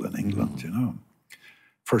school in England.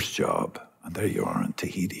 First job, and there you are in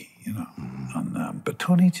Tahiti. And but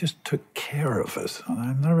Tony just took care of us, and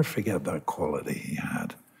I'll never forget that quality he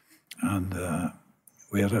had. And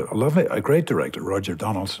we had a great director, Roger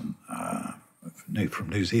Donaldson, from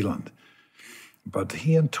New Zealand. But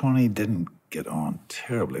he and Tony didn't get on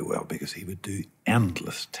terribly well because he would do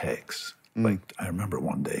endless takes. Like, I remember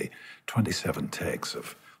one day, 27 takes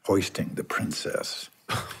of hoisting the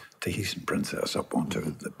Tahitian princess up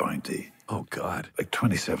onto the Bounty. Oh, God. Like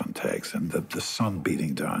 27 takes, and the sun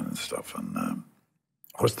beating down and stuff. And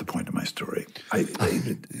what's the point of my story?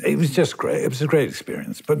 It was just great. It was a great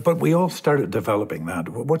experience. But we all started developing that.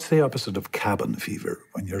 What's the opposite of cabin fever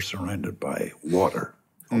when you're surrounded by water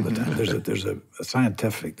all the time? There's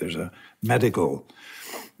a medical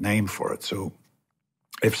name for it. So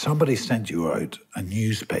if somebody sent you out a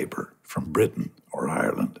newspaper from Britain or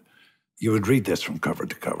Ireland, you would read this from cover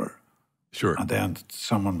to cover. Sure. And then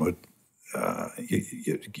someone would,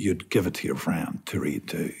 you'd give it to your friend to read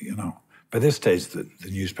too, By this stage, the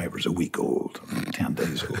newspaper's a week old, 10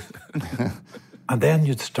 days old. And then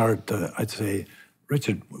you'd start, I'd say,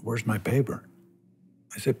 Richard, where's my paper?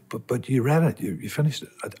 I said, but you read it, you finished it.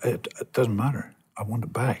 It doesn't matter. I want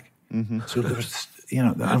it back. Mm-hmm. So there was,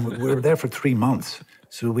 and we were there for 3 months.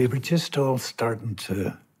 So we were just all starting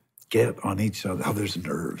to get on each other's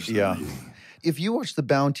nerves. Yeah. If you watch The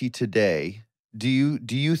Bounty today, do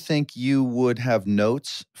you think you would have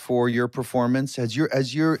notes for your performance? Has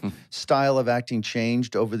your style of acting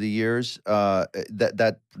changed over the years?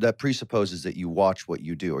 That presupposes that you watch what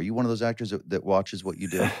you do. Are you one of those actors that watches what you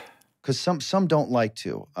do? Because some don't like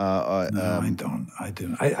to. No, I don't. I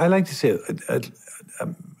do. I like to see it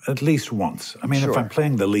at least once. I mean, if I'm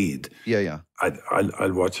playing the lead,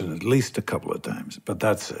 I'll watch it at least a couple of times. But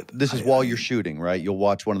that's it. This is while you're shooting, right? You'll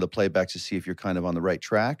watch one of the playbacks to see if you're kind of on the right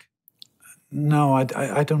track. No,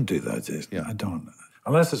 I don't do that, Jason. Yeah. I don't.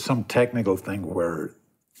 Unless it's some technical thing where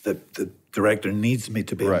the director needs me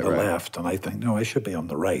to be on the left, and I think, no, I should be on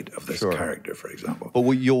the right of this character, for example. But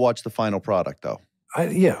you'll watch the final product, though. I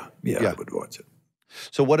would watch it.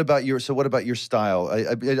 So what about your style? I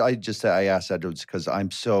asked that because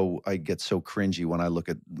I get so cringy when I look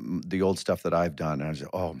at the old stuff that I've done, and I say,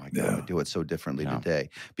 oh my God, I do it so differently today.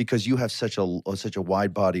 Because you have such a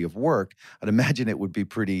wide body of work. I'd imagine it would be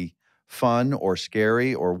pretty fun or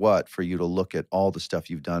scary or what for you to look at all the stuff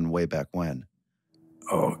you've done way back when.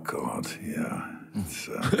 Oh God, yeah.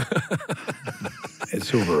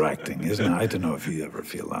 It's overacting, isn't it? I don't know if you ever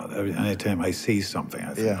feel that. Anytime I see something,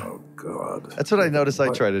 I think, oh God. That's what I notice. I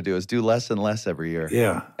try to do is do less and less every year.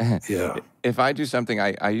 Yeah, yeah. If I do something,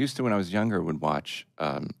 I used to when I was younger would watch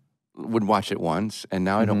it once, and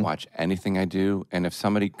now I don't watch anything I do. And if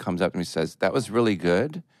somebody comes up to me and says that was really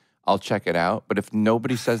good, I'll check it out. But if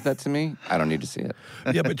nobody says that to me, I don't need to see it.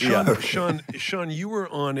 Yeah, but Sean, you were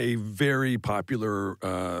on a very popular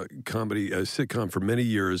comedy sitcom for many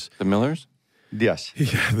years. The Millers? Yes.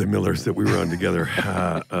 Yeah, the Millers that we were on together.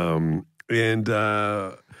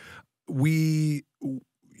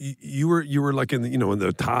 You were like in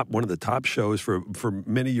the top, one of the top shows for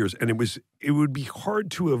many years, and it would be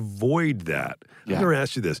hard to avoid that. Yeah. I've never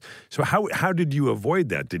asked you this. So how did you avoid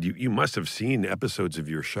that? You must have seen episodes of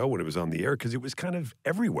your show when it was on the air because it was kind of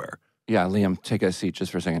everywhere. Yeah, Liam, take a seat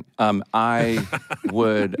just for a second. I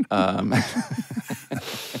would.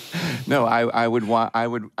 No, I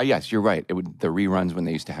would. Yes, you're right. The reruns when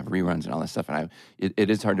they used to have reruns and all that stuff, and it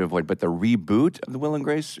is hard to avoid. But the reboot of the Will and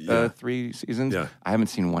Grace 3 seasons, I haven't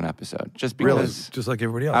seen one episode. Just because, really? Just like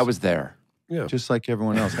everybody else. I was there. Yeah, just like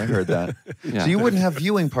everyone else. I heard that. So you wouldn't have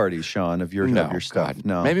viewing parties, Sean, of your stuff. God.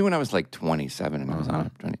 No, maybe when I was like 27 and I was on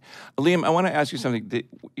it. 20. Liam, I want to ask you something.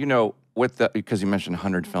 Because you mentioned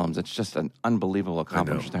 100 films, it's just an unbelievable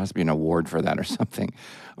accomplishment. There has to be an award for that or something,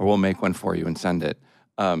 or we'll make one for you and send it.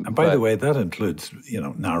 And by the way, that includes,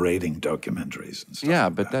 narrating documentaries and stuff. Yeah,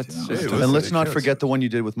 like but that, that's... And let's not forget the one you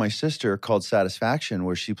did with my sister called Satisfaction,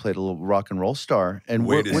 where she played a little rock and roll star. And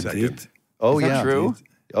wait a second. Oh, Is that yeah. true?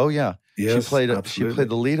 Oh, yeah. Yes, she played absolutely.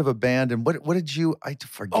 the lead of a band. And what did you, I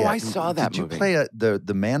forget. Oh, I saw that Did movie. you play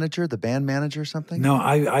the manager, the band manager or something? No,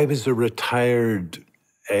 I was a retired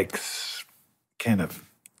ex kind of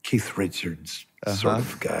Keith Richards sort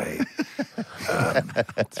of guy.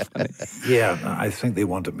 Yeah, I think they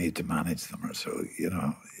wanted me to manage them or so,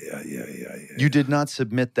 yeah. You did not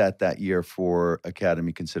submit that year for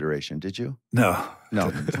Academy consideration, did you? No.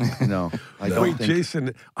 No. I don't Wait, think.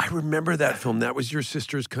 Jason, I remember that film. That was your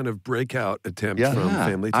sister's kind of breakout attempt from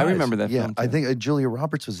Family Ties. I remember that Yeah, film, too. I think Julia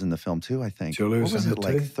Roberts was in the film too, I think. Julia was what was in it, it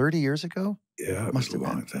like too? 30 years ago? Yeah, it Must was a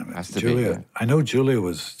have long been. time. Has to be, Julia, yeah. I know Julia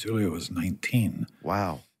was 19.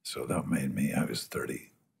 Wow. So that made me, I was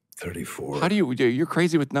 34. How do you're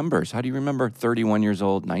crazy with numbers. How do you remember 31 years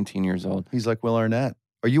old, 19 years old? He's like Will Arnett.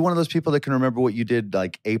 Are you one of those people that can remember what you did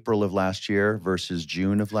like April of last year versus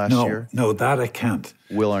June of last year? No, that I can't.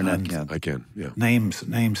 Will Arnett can. I can, yeah. Names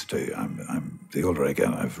too. I'm the older I get,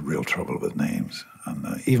 I have real trouble with names.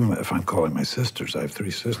 And even if I'm calling my sisters, I have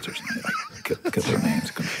 3 sisters. And I get their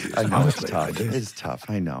names confused. I know, Honestly, it's tough. I do. It's tough,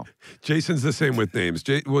 I know. Jason's the same with names.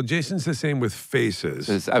 Jason's the same with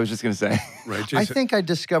faces. I was just going to say. Right, Jason? I think I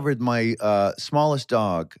discovered my smallest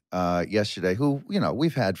dog yesterday, who,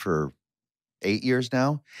 we've had for 8 years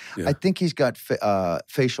now. Yeah. I think he's got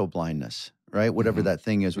facial blindness, right? Whatever that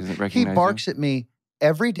thing is. Doesn't He recognize barks at me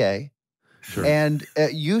every day. Sure. And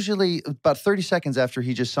usually about 30 seconds after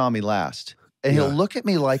he just saw me last. And he'll look at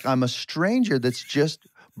me like I'm a stranger that's just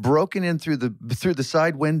broken in through the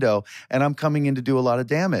side window and I'm coming in to do a lot of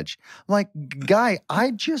damage. I'm like, guy,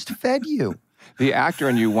 I just fed you. The actor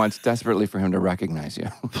in you wants desperately for him to recognize you.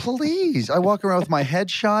 Please. I walk around with my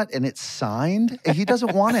headshot and it's signed. He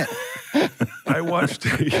doesn't want it. I watched,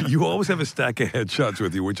 you always have a stack of headshots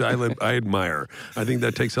with you, which I admire. I think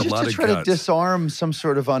that takes a lot Just to of try guts. to disarm some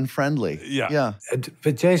sort of unfriendly. Yeah.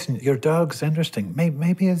 But Jason, your dog's interesting.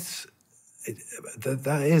 Maybe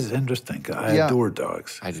that is interesting. I adore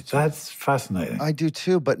dogs. I do too. That's fascinating. I do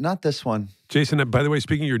too, but not this one. Jason, by the way,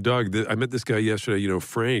 speaking of your dog, I met this guy yesterday,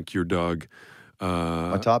 Frank, your dog.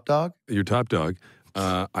 My top dog? Your top dog.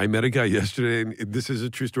 I met a guy yesterday, and this is a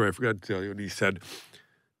true story. I forgot to tell you. And he said,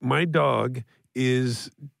 my dog is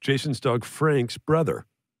Jason's dog, Frank's brother.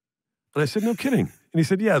 And I said, no kidding. And he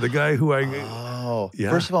said, yeah, the guy who I... Oh, Yeah.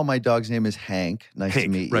 First of all, my dog's name is Hank. Nice to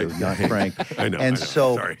meet right. you, not Frank. I know. And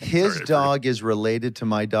so Sorry. his Sorry, dog is related to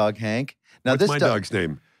my dog, Hank. Now What's my dog's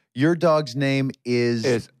name? Your dog's name is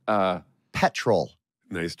Is Petrol.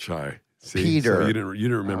 Nice try. See? Peter. So you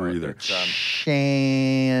didn't remember either. it's,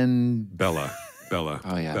 Shan. Bella. Bella.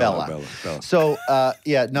 Oh, yeah. Bella. So,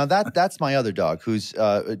 now that's my other dog who's,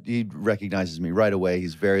 he recognizes me right away.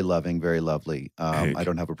 He's very loving, very lovely. I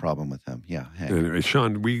don't have a problem with him. Yeah, Hank. Anyway,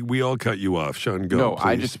 Sean, we all cut you off. Sean, go, No, please.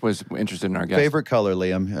 I just was interested in our guest. Favorite color,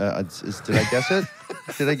 Liam? Did I guess it?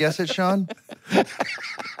 Did I guess it, Sean?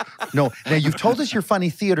 No. Now, you've told us your funny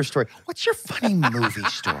theater story. What's your funny movie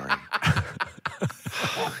story?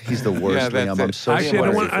 He's the worst, Yeah, Liam. that's I'm it. so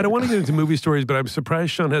Actually, sorry. I don't want to get into movie stories, but I'm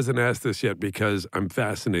surprised Sean hasn't asked this yet because I'm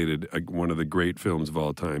fascinated. One of the great films of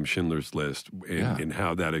all time, Schindler's List, and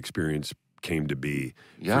how that experience came to be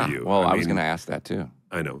for you. Well, I was going to ask that too.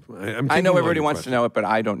 I know. I know everybody wants to know it, but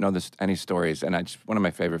I don't know any stories, and it's one of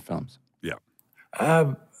my favorite films. Yeah.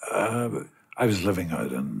 I was living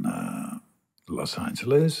out in Los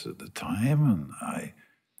Angeles at the time, and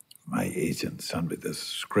my agent sent me this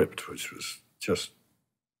script, which was just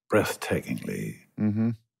breathtakingly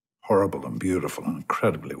horrible and beautiful and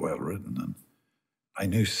incredibly well written. And I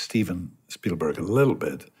knew Steven Spielberg a little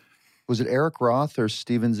bit. Was it Eric Roth or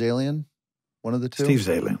Steven Zalian? One of the two? Steve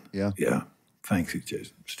Zalian. Yeah. Yeah. Thank you,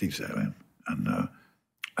 Jason. Steve Zalian. And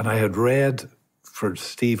I had read for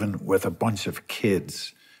Steven with a bunch of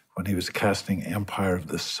kids when he was casting Empire of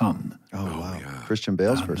the Sun. Oh, wow. Yeah. Christian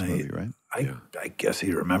Bale's first movie, right? I guess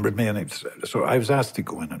he remembered me, and so I was asked to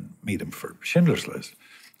go in and meet him for Schindler's List,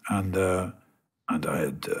 and I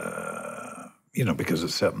had, because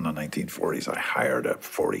it's set in the 1940s, I hired a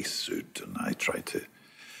 40s suit, and I tried to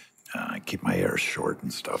keep my hair short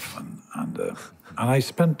and stuff, and I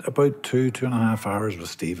spent about 2.5 hours with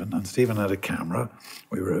Steven, and Steven had a camera.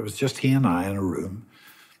 It was just he and I in a room,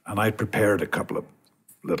 and I prepared a couple of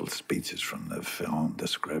little speeches from the film, the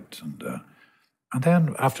script, and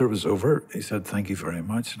then after it was over, he said, "Thank you very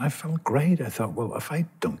much." And I felt great. I thought, well, if I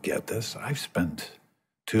don't get this, I've spent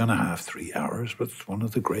 2.5, 3 hours with one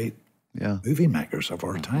of the great movie makers of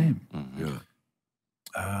our time.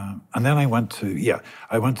 And then I went to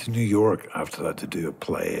New York after that to do a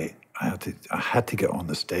play. I had to get on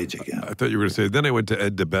the stage again. I thought you were going to say, then I went to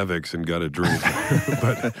Ed DeBevick's and got a drink.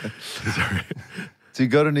 But sorry. So you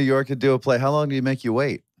go to New York to do a play. How long do you make you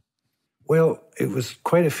wait? Well, it was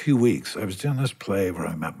quite a few weeks. I was doing this play where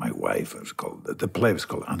I met my wife. The play was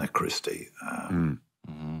called Anna Christie.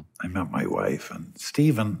 I met my wife, and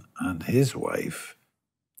Stephen and his wife,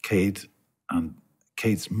 Kate, and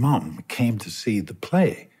Kate's mum came to see the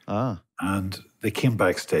play. And they came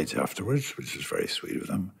backstage afterwards, which was very sweet of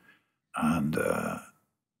them. And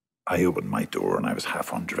I opened my door, and I was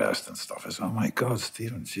half undressed and stuff. I said, "Oh, my God,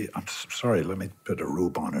 Stephen, I'm sorry, let me put a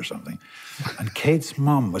robe on or something." And Kate's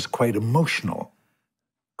mum was quite emotional,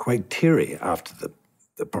 quite teary after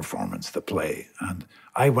the performance, the play. And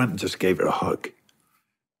I went and just gave her a hug.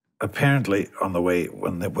 Apparently, on the way,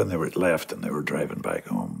 when they were left and they were driving back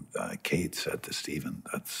home, Kate said to Stephen,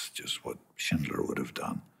 "That's just what Schindler would have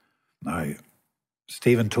done." Now,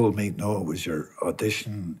 Stephen told me, "No, it was your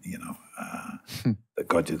audition, that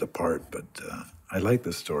got you the part." But I like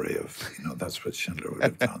the story of, that's what Schindler would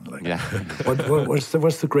have done. Like,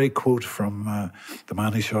 what's the great quote from the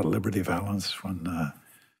man who shot Liberty Valance? When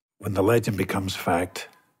the legend becomes fact,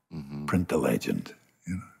 print the legend.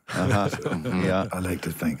 I like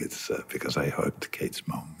to think it's because I hugged Kate's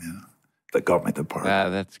mom, that got me the part.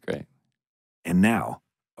 That's great. And now,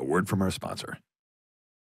 a word from our sponsor.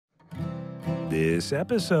 This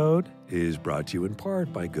episode is brought to you in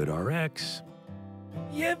part by GoodRx.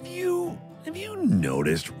 Have you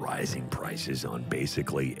noticed rising prices on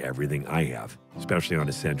basically everything? I have, especially on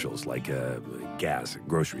essentials like gas,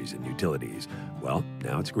 groceries, and utilities. Well,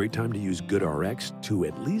 now it's a great time to use GoodRx to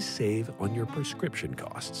at least save on your prescription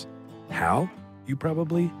costs. How? You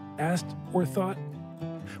probably asked or thought.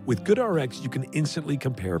 With GoodRx, you can instantly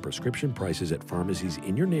compare prescription prices at pharmacies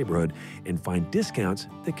in your neighborhood and find discounts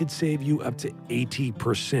that could save you up to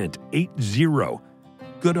 80%. 80.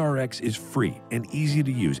 GoodRx is free and easy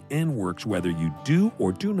to use and works whether you do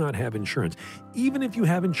or do not have insurance. Even if you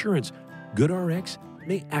have insurance, GoodRx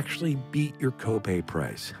may actually beat your copay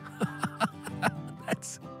price.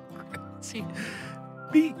 That's crazy.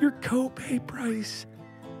 Beat your copay price.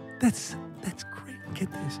 That's great.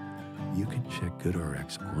 Get this. You can check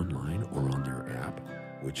GoodRx online or on their app,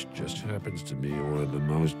 which just happens to be one of the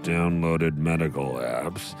most downloaded medical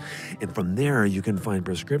apps. And from there, you can find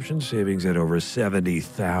prescription savings at over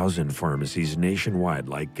 70,000 pharmacies nationwide,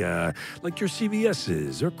 like your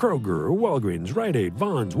CVS's or Kroger or Walgreens, Rite Aid,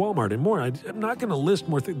 Vons, Walmart, and more. I'm not going to list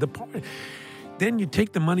more things. Then you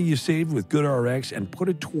take the money you saved with GoodRx and put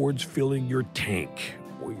it towards filling your tank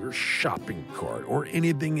or your shopping cart or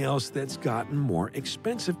anything else that's gotten more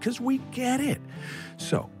expensive, because we get it.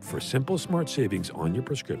 So for simple, smart savings on your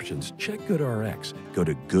prescriptions, check GoodRx. Go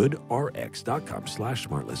to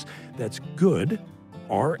goodrx.com/smartless. That's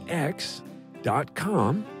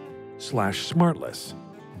goodrx.com/smartless.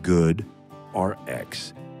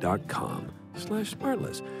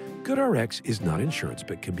 goodrx.com/smartless. GoodRx is not insurance,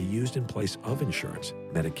 but can be used in place of insurance,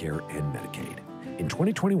 Medicare and Medicaid. In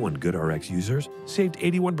 2021, GoodRx users saved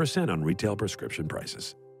 81% on retail prescription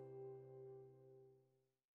prices.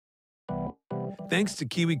 Thanks to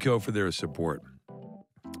KiwiCo for their support.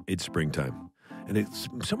 It's springtime, and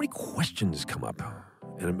so many questions come up.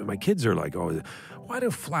 And my kids are like, oh, why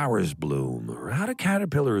do flowers bloom? Or how do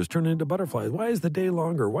caterpillars turn into butterflies? Why is the day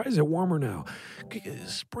longer? Why is it warmer now?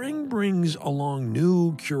 Spring brings along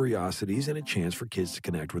new curiosities and a chance for kids to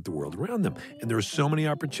connect with the world around them. And there are so many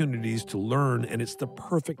opportunities to learn, and it's the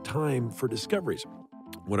perfect time for discoveries.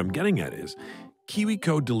 What I'm getting at is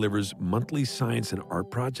KiwiCo delivers monthly science and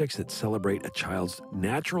art projects that celebrate a child's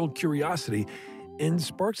natural curiosity and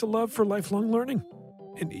sparks a love for lifelong learning.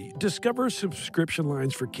 And discover subscription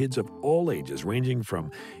lines for kids of all ages, ranging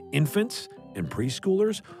from infants and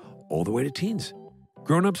preschoolers all the way to teens.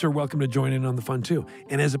 Grown-ups are welcome to join in on the fun too.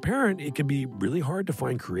 And as a parent, it can be really hard to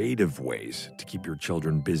find creative ways to keep your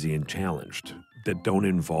children busy and challenged that don't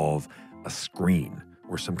involve a screen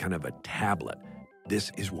or some kind of a tablet.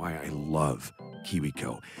 This is why I love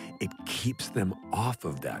KiwiCo. It keeps them off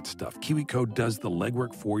of that stuff. KiwiCo does the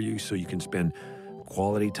legwork for you so you can spend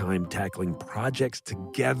quality time tackling projects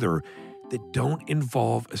together that don't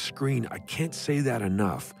involve a screen. I can't say that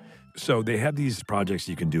enough. So they have these projects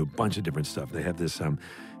you can do a bunch of different stuff. They have this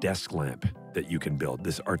desk lamp that you can build,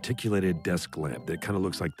 this articulated desk lamp that kind of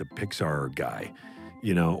looks like the Pixar guy,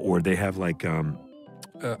 or they have like an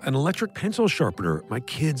electric pencil sharpener. My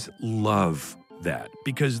kids love that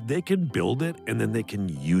because they can build it and then they can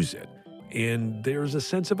use it. And there's a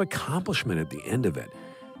sense of accomplishment at the end of it.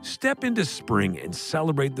 Step into spring and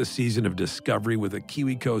celebrate the season of discovery with a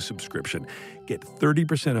KiwiCo subscription. Get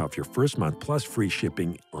 30% off your first month plus free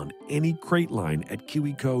shipping on any crate line at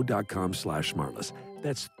kiwico.com/smartless.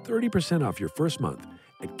 That's 30% off your first month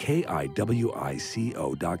at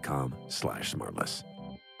kiwico.com/smartless.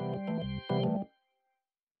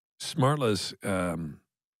 SmartLess, I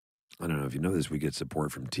don't know if you know this, we get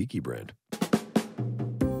support from Tiki brand.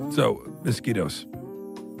 So, mosquitoes.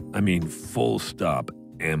 Full stop.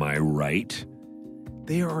 Am I right?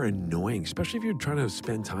 They are annoying, especially if you're trying to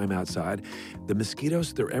spend time outside. The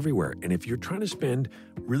mosquitoes, they're everywhere. And if you're trying to spend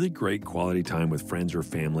really great quality time with friends or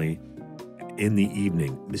family in the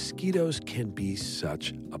evening, mosquitoes can be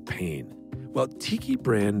such a pain. Well, Tiki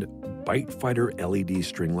brand Bite Fighter LED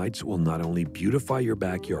string lights will not only beautify your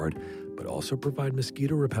backyard, but also provide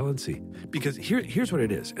mosquito repellency. Because here's what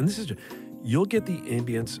it is. And you'll get the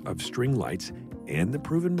ambience of string lights and the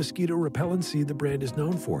proven mosquito repellency the brand is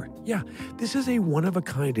known for. Yeah, this is a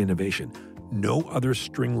one-of-a-kind innovation. No other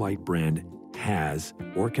string light brand has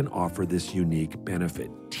or can offer this unique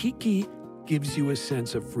benefit. Tiki gives you a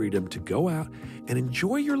sense of freedom to go out and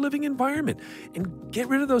enjoy your living environment and get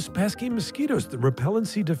rid of those pesky mosquitoes. The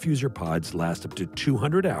repellency diffuser pods last up to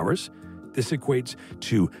 200 hours. This equates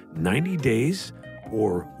to 90 days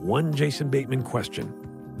or one Jason Bateman question.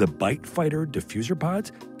 The Bite Fighter diffuser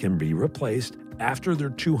pods can be replaced after their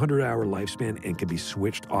 200-hour lifespan and can be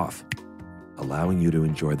switched off, allowing you to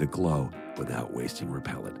enjoy the glow without wasting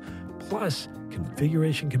repellent. Plus,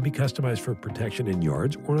 configuration can be customized for protection in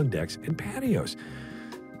yards or on decks and patios.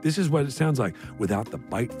 This is what it sounds like without the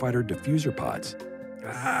Bite Fighter diffuser pods.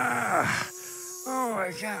 Oh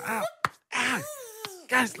my God.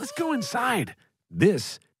 Guys, let's go inside.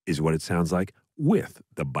 This is what it sounds like with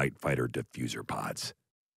the Bite Fighter diffuser pods.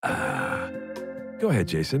 Go ahead,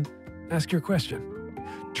 Jason. Ask your question.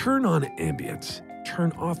 Turn on ambience.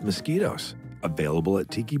 Turn off mosquitoes. Available at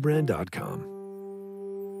tikibrand.com.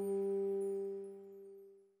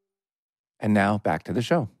 And now back to the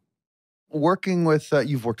show. Working with,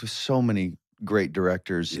 you've worked with so many great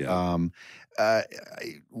directors. Yeah.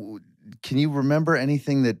 Can you remember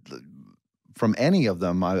anything that, from any of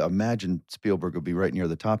them, I imagine Spielberg would be right near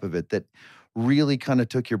the top of it, that really kind of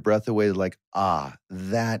took your breath away, like,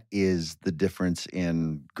 that is the difference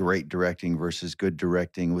in great directing versus good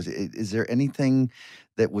directing? Is there anything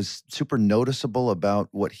that was super noticeable about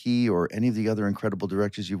what he or any of the other incredible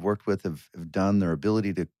directors you've worked with have done, their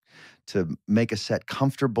ability to make a set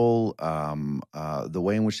comfortable, the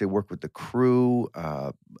way in which they work with the crew,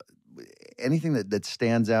 anything that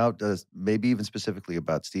stands out, maybe even specifically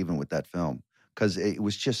about Steven with that film? Because it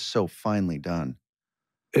was just so finely done.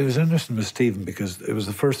 It was interesting with Stephen because it was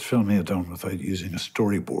the first film he had done without using a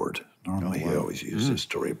storyboard. Normally, he always uses a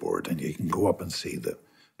storyboard, and you can go up and see the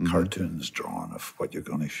cartoons drawn of what you're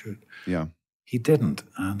going to shoot. Yeah. He didn't,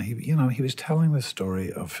 and he was telling the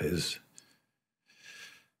story of his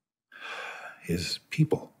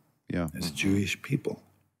people, his Jewish people,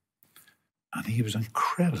 and he was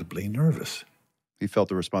incredibly nervous. He felt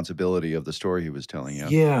the responsibility of the story he was telling.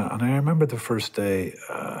 Yeah, and I remember the first day.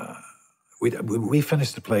 We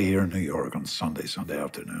finished the play here in New York on Sunday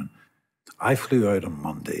afternoon. I flew out on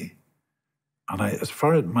Monday, and as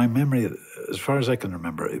far as I can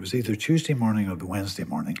remember, it was either Tuesday morning or the Wednesday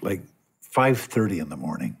morning, like 5:30 in the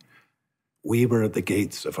morning. We were at the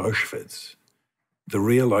gates of Auschwitz, the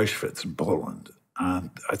real Auschwitz in Poland, and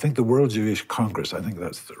I think the World Jewish Congress, I think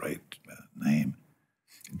that's the right name,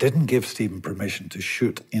 didn't give Stephen permission to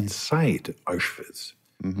shoot inside Auschwitz,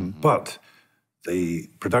 but the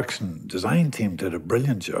production design team did a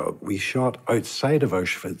brilliant job. We shot outside of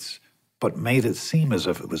Auschwitz, but made it seem as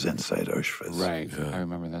if it was inside Auschwitz. Right. Yeah. I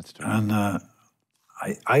remember that story. And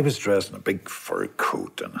I was dressed in a big fur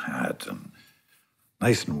coat and hat and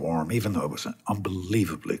nice and warm, even though it was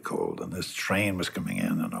unbelievably cold. And this train was coming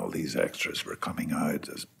in and all these extras were coming out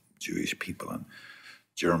as Jewish people and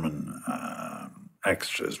German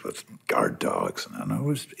extras with guard dogs. And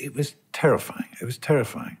it was terrifying. It was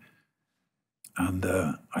terrifying. And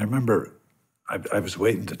I remember I was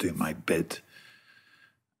waiting to do my bit,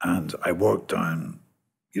 and I walked down,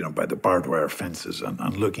 by the barbed wire fences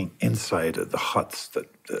and looking inside at the huts that,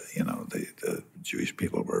 the Jewish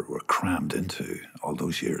people were crammed into all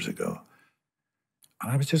those years ago.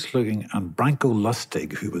 And I was just looking, and Branko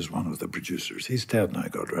Lustig, who was one of the producers, he's dead now,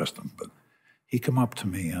 God rest him, but he came up to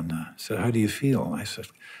me and said, "How do you feel?" And I said,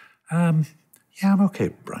 "Yeah, I'm okay,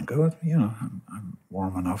 Branko. I'm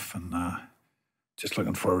warm enough and just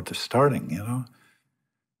looking forward to starting,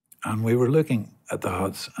 And we were looking at the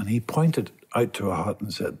huts, and he pointed out to a hut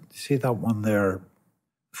and said, "See that one there,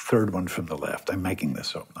 third one from the left? I'm making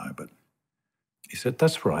this up now, but..." He said,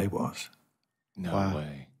 "That's where I was." No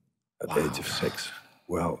way. At the age of 6.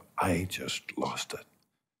 Well, I just lost it.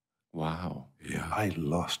 Wow. Yeah. I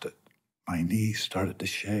lost it. My knees started to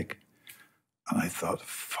shake. And I thought,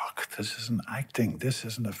 fuck, this isn't acting. This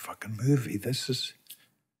isn't a fucking movie. This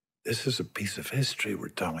is a piece of history we're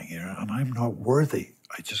telling here, and I'm not worthy.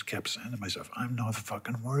 I just kept saying to myself, I'm not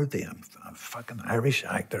fucking worthy. I'm a fucking Irish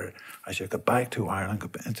actor. I should go back to Ireland, go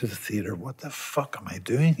into the theatre. What the fuck am I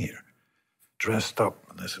doing here? Dressed up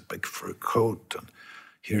in this big fur coat and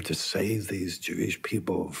here to save these Jewish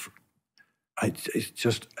people.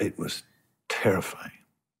 It was terrifying.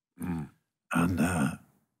 And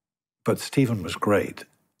but Stephen was great.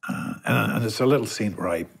 And it's a little scene where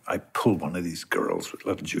I pull one of these girls,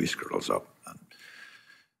 little Jewish girls, up,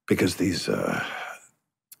 because these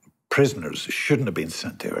prisoners shouldn't have been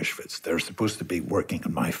sent to Auschwitz. They're supposed to be working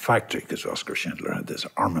in my factory, because Oskar Schindler had this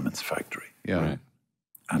armaments factory. Yeah. Right.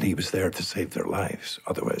 And he was there to save their lives.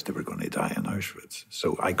 Otherwise, they were going to die in Auschwitz.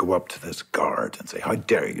 So I go up to this guard and say, "How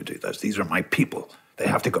dare you do this? These are my people. They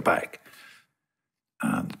have to go back."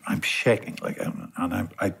 And I'm shaking, and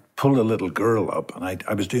I pulled a little girl up, and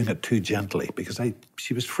I was doing it too gently because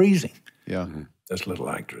she was freezing. Yeah. This little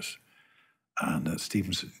actress. And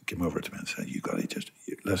Stevens came over to me and said, "You got to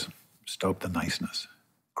listen, stop the niceness,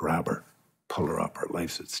 grab her, pull her up. Her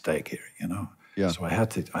life's at stake here, Yeah. So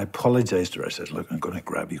I apologized to her. I said, "Look, I'm going to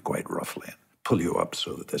grab you quite roughly and pull you up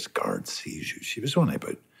so that this guard sees you." She was only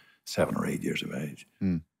about 7 or 8 years of age.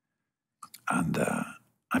 And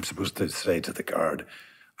I'm supposed to say to the guard,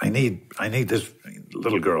 I need this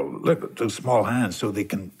little girl, look at those small hands so they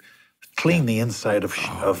can clean the inside of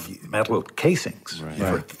metal casings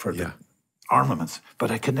for the armaments.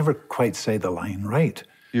 But I could never quite say the line right.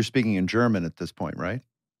 You're speaking in German at this point, right?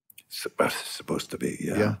 Supposed to be,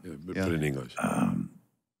 yeah. Put it in English.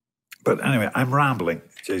 But anyway, I'm rambling,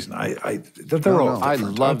 Jason. They're all different. I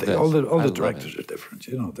love this. All the directors are different.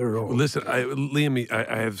 They're all. Well, listen, Liam,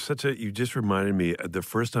 I have you just reminded me the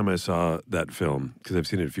first time I saw that film, because I've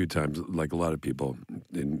seen it a few times, like a lot of people,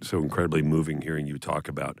 and so incredibly moving hearing you talk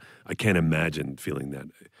about. I can't imagine feeling that.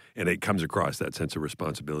 And it comes across that sense of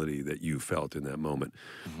responsibility that you felt in that moment.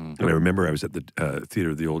 And I remember I was at the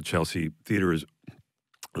theater, the old Chelsea Theater is, I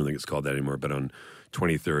don't think it's called that anymore, but on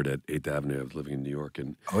 23rd at 8th Avenue. I was living in New York.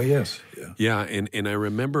 And oh, yes. Yeah. Yeah, and I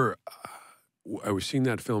remember I was seeing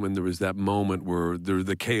that film, and there was that moment where there's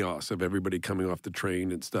the chaos of everybody coming off the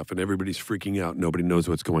train and stuff, and everybody's freaking out. Nobody knows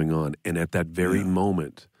what's going on. And at that very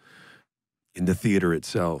moment, in the theater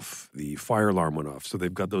itself, the fire alarm went off. So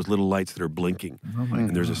they've got those little lights that are blinking.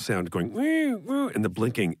 And there's a sound going, woo, woo, and the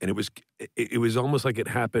blinking. And it was almost like it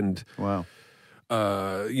happened. Wow.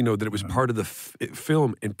 that it was part of the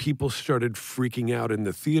film, and people started freaking out in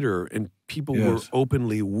the theater, and people were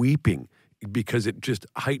openly weeping because it just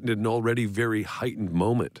heightened an already very heightened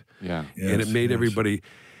moment. Yeah. And it made everybody,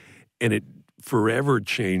 and it forever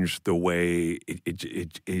changed the way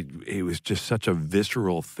it was just such a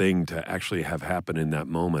visceral thing to actually have happen in that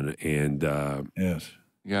moment. And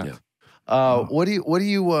what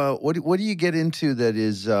do you get into that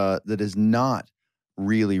is not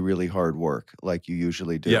really, really hard work like you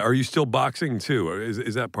usually do? Yeah, are you still boxing too? Or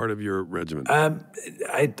is that part of your regimen? I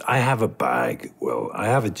have a bag. Well, I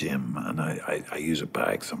have a gym, and I use a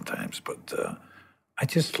bag sometimes. But I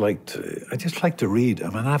just like to read.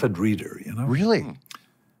 I'm an avid reader. Really?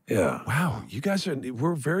 Yeah. Wow, you guys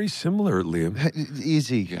we're very similar, Liam.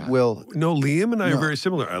 Easy. Yeah. Will. No, Liam and I are very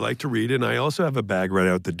similar. I like to read, and I also have a bag right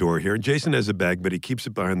out the door here. And Jason has a bag, but he keeps it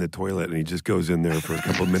behind the toilet, and he just goes in there for a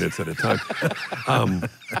couple of minutes at a time.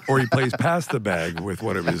 Or he plays past the bag with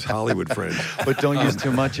one of his Hollywood friends. But don't use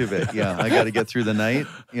too much of it. Yeah, I got to get through the night.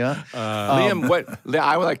 Yeah. Liam,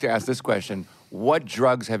 I would like to ask this question. What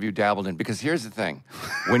drugs have you dabbled in? Because here's the thing.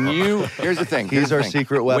 Here's the thing. He's our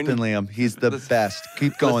secret weapon, Liam. He's the best.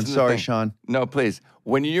 Keep going. Sorry, Sean. No, please.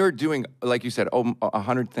 When you're doing, like you said,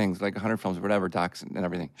 100 things, like 100 films, whatever, docs and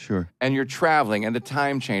everything. Sure. And you're traveling, and the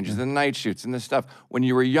time changes, the night shoots, and this stuff. When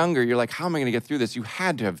you were younger, you're like, how am I going to get through this? You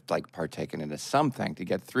had to have partaken into something to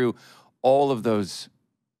get through all of those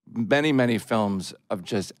many, many films of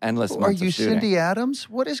just endless months Are you of shooting. Cindy Adams?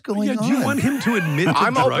 What is going on? Do you want him to admit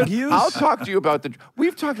to drug use? I'll talk to you about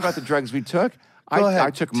we've talked about the drugs we took. Go ahead. I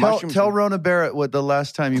took mushrooms. Tell Rona Barrett what the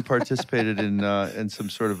last time you participated in some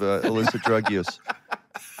sort of illicit drug use.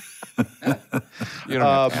 You don't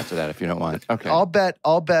have to answer that if you don't want. Okay. I'll bet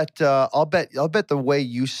the way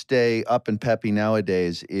you stay up and peppy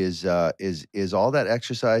nowadays is all that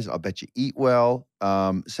exercise. I'll bet you eat well.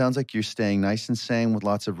 Sounds like you're staying nice and sane with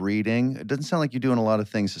lots of reading. It doesn't sound like you're doing a lot of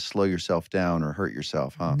things to slow yourself down or hurt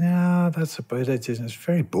yourself, huh? No, that's about it. It's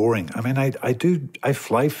very boring. I mean, I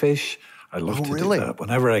fly fish. I love to do that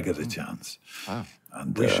whenever I get a chance. Wow.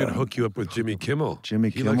 And, we should hook you up with Jimmy Kimmel.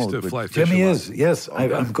 He likes to fly fish. Jimmy is, yes.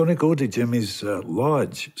 I'm going to go to Jimmy's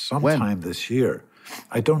lodge sometime this year.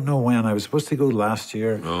 I don't know when. I was supposed to go last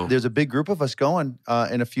year. Oh. There's a big group of us going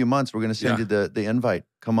in a few months. We're going to send you the invite.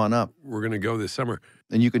 Come on up. We're going to go this summer.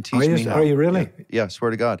 And you can teach me how. Are you really? Yeah,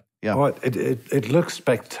 swear to God. Yeah. Oh, it looks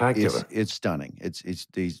spectacular. It's stunning.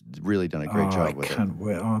 He's really done a great job with it. I can't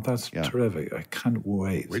wait. Oh, that's terrific. I can't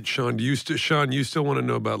wait. Wait, Sean, you still want to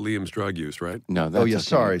know about Liam's drug use, right? No,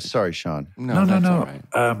 that's okay. Sorry, Sean. No.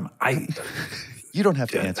 All right. You don't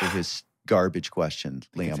have to answer his garbage question,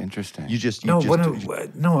 Liam. It's interesting.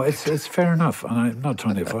 It's fair enough, and I'm not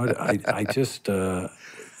trying to avoid it. I just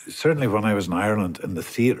certainly when I was in Ireland in the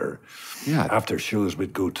theatre, after shows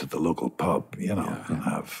we'd go to the local pub, and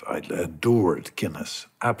I adored Guinness,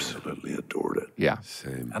 absolutely adored it. Yeah,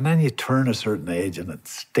 same. And then you turn a certain age and it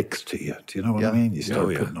sticks to you. Do you know what I mean? You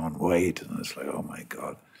start putting on weight, and it's like, oh my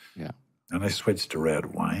God. Yeah. And I switched to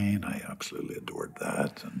red wine. I absolutely adored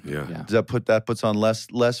that. And That puts on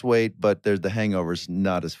less weight, but the hangover's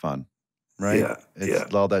not as fun, right? Yeah,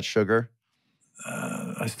 it's all that sugar.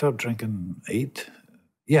 I stopped drinking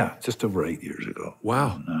just over 8 years ago.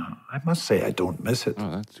 Wow. And, I must say I don't miss it.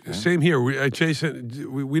 Oh, that's good. Same here. Jason,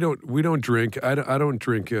 we don't drink. I don't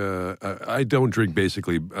drink. I don't drink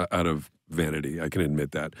basically out of vanity. I can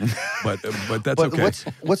admit that, but that's okay.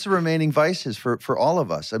 What's the remaining vices for all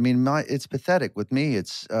of us? I mean, it's pathetic with me.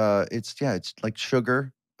 It's like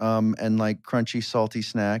sugar, and like crunchy, salty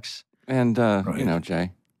snacks, and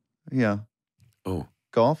Jay. Yeah. Oh,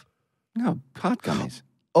 golf? No, pot gummies.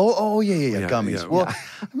 Yeah, gummies. Yeah. Well, I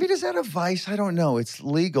mean, is that a vice? I don't know. It's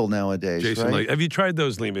legal nowadays, Jason, right? have you tried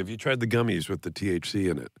those, Liam? Have you tried the gummies with the THC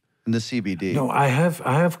in it? And the CBD. No, I have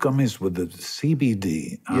gummies with the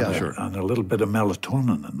CBD and a little bit of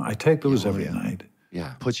melatonin, and I take those every night.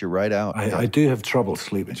 Yeah, puts you right out. I do have trouble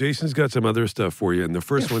sleeping. Jason's got some other stuff for you, and the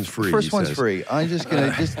first one's free. First one's free. I'm just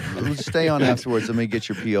gonna stay on afterwards. Let me get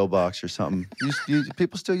your PO box or something.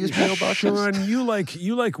 People still use PO boxes? Sean, you like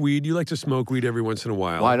weed. You like to smoke weed every once in a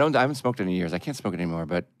while. Well, I haven't smoked in years. I can't smoke it anymore.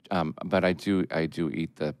 But I do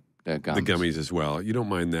eat the gummies. The gummies as well. You don't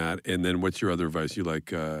mind that. And then what's your other vice? You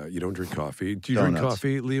like you don't drink coffee. Do you Donuts. drink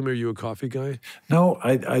coffee, Liam? Are you a coffee guy? No,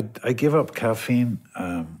 I give up caffeine.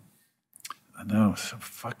 I know, it's so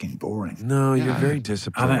fucking boring. No, you're very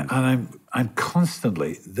disciplined. And I'm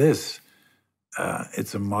constantly this.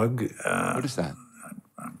 It's a mug. What is that?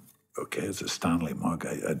 Okay, it's a Stanley mug.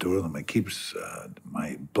 I adore them. It keeps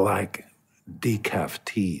my black decaf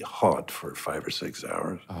tea hot for 5 or 6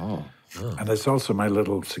 hours. Oh. And it's also my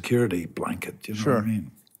little security blanket. Do you know what I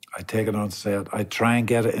mean? I take it on set. I try and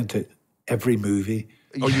get it into every movie.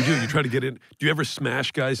 Oh, you do? You try to get in? Do you ever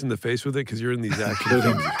smash guys in the face with it? Because you're in these action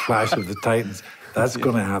Including films. Clash of the Titans. That's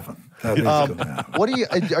going to happen. That is going to happen. What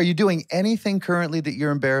are you doing anything currently that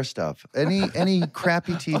you're embarrassed of? Any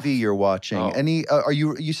crappy TV you're watching? Oh.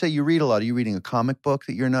 You say you read a lot. Are you reading a comic book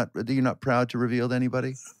that you're not proud to reveal to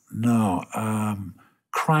anybody? No,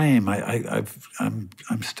 crime.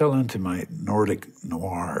 I'm still into my Nordic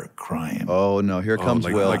noir crime. Oh no, here comes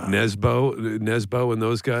Will. Like Nesbo and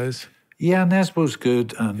those guys? Yeah, Nesbo's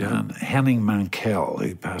good, and Henning Mankell,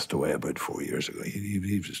 who passed away about 4 years ago.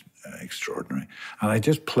 He was extraordinary. And I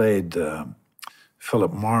just played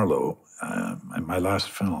Philip Marlowe in my last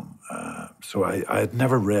film. So I had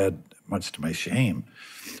never read, much to my shame,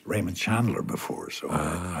 Raymond Chandler before. So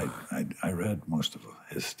I read most of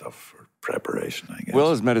his stuff for preparation, I guess.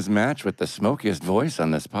 Will has met his match with the smokiest voice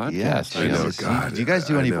on this podcast. Yes, I know, God. Do you guys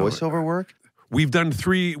do any voiceover work? We've done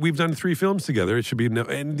three films together. It should be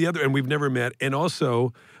and we've never met. And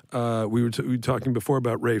also, we were talking before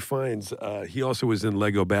about Ray Fiennes. He also was in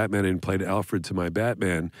Lego Batman and played Alfred to my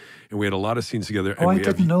Batman, and we had a lot of scenes together. Oh, I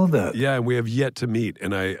didn't know that. Yeah, and we have yet to meet.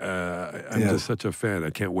 And I'm just such a fan.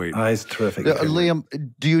 I can't wait. It's terrific. Liam,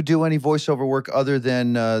 do you do any voiceover work other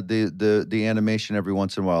than the animation every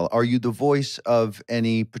once in a while? Are you the voice of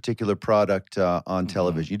any particular product on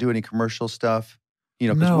television? You do any commercial stuff? You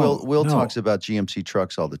know, because Will talks about GMC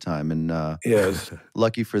trucks all the time, and yes,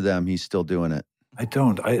 lucky for them, he's still doing it. I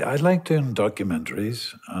don't. I like doing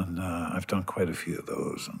documentaries, and I've done quite a few of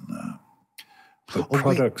those. And but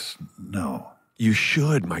products, no. You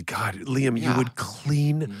should. My God, Liam, you would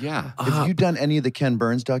clean. Yeah. Have you done any of the Ken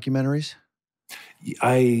Burns documentaries?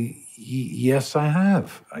 Yes, I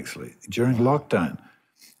have actually. During lockdown,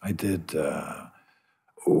 I did.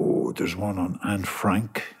 There's one on Anne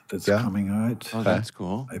Frank that's coming out. Oh, that's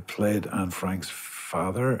cool. I played Anne Frank's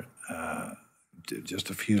father, just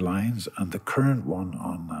a few lines, and the current one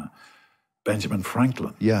on Benjamin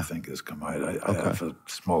Franklin, I think, has come out. I have a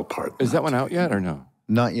small part. Is that one out yet or no?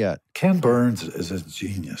 Not yet. Ken Burns is a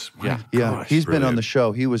genius. My gosh, he's been on the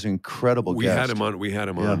show. He was an incredible guest. We had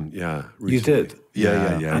him on. Yeah, recently. You did.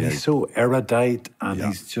 Yeah. And he's so erudite, and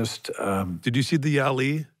he's just. Did you see the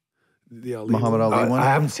Ali? The Ali Muhammad Ali one? I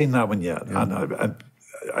haven't seen that one yet. Yeah. And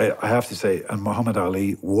I have to say, and Muhammad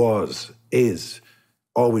Ali is,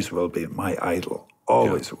 always will be my idol.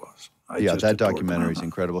 Always was. That documentary is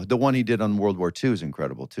incredible. The one he did on World War II is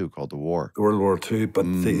incredible too, called The War. World War II, but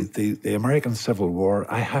the American Civil War,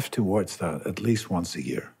 I have to watch that at least once a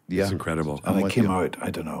year. Yeah. It's incredible. And it came out, I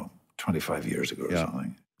don't know, 25 years ago or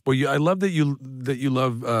something. Well, I love that you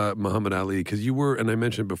love Muhammad Ali, because you were, and I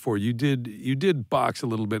mentioned before, you did box a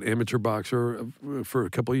little bit, amateur boxer for a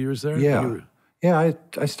couple of years there. Yeah,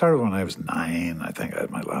 I started when I was 9. I think I had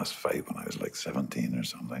my last fight when I was like 17 or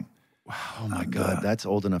something. Wow, oh my God, that's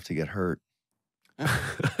old enough to get hurt.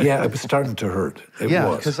 Yeah, it was starting to hurt. It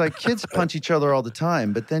was. Because like kids punch each other all the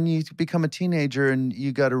time, but then you become a teenager and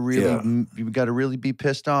you got to really be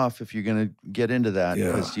pissed off if you're going to get into that,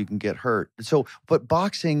 because you can get hurt. So, but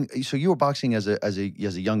boxing. So you were boxing as a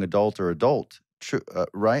young adult or adult,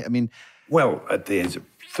 right? I mean, well, at the age of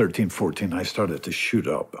 13, 14, I started to shoot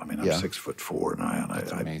up. I mean, I'm 6'4" now, and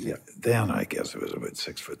That's amazing. Then I guess it was about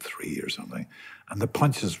 6'3" or something, and the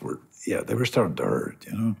punches were they were starting to hurt,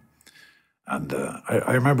 you know. And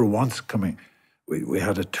I remember once coming, we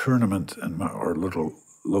had a tournament in our little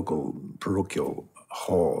local parochial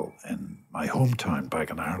hall in my hometown back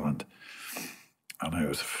in Ireland, and I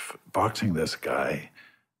was boxing this guy,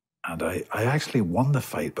 and I actually won the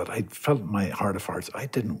fight, but I felt in my heart of hearts I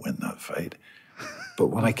didn't win that fight. But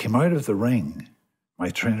when I came out of the ring, my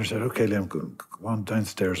trainer said, "Okay, Liam, go on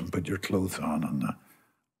downstairs and put your clothes on."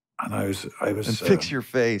 And I was and fix your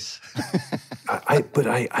face. I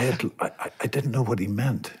didn't know what he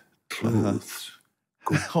meant. Clothes.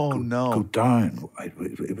 Go down.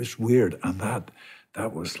 It was weird, and that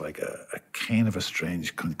was like a kind of a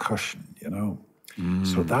strange concussion, you know.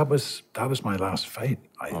 So that was my last fight.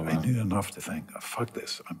 I knew enough to think, fuck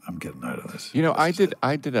this, I'm getting out of this. You know, I did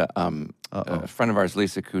a friend of ours,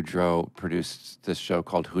 Lisa Kudrow, produced this show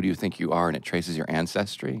called Who Do You Think You Are? And it traces your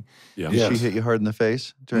ancestry. Yeah. Did she hit you hard in the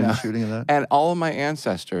face during the shooting of that? And all of my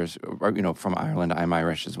ancestors are, from Ireland. I'm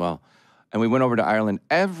Irish as well. And we went over to Ireland.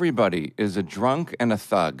 Everybody is a drunk and a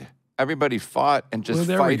thug. Everybody fought and just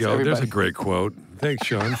there fights we go. everybody. There's a great quote. Thanks,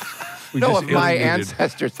 Sean. Of my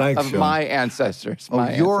ancestors. Thanks, Sean. My ancestors.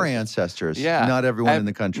 Your ancestors. Yeah. Not everyone in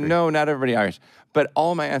the country. No, not everybody Irish. But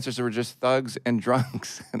all my ancestors were just thugs and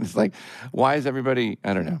drunks. And it's like, why is everybody,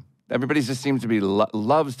 I don't know. Everybody just seems to be,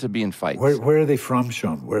 loves to be in fights. Where are they from,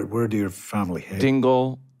 Sean? Where do your family hail?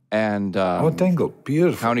 Dingle, and Dingle,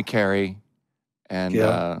 beautiful. County Kerry, and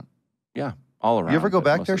all around. You ever go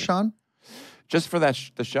but back there, mostly- Sean? Just for that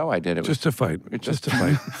the show I did. It Just was to fight. just Just to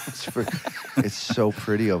fight. It's so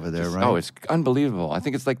pretty over there, right? Oh, it's unbelievable. I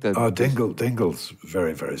think it's like Dingle's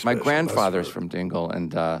very, very special. my That's grandfather's where- from Dingle,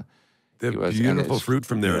 and They have He was, and beautiful it's- fruit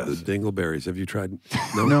from there, Yes. the dingleberries. Have you tried?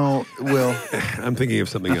 No, Will, I'm thinking of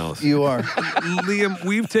something else. you are. Liam,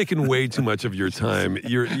 we've taken way too much of your time.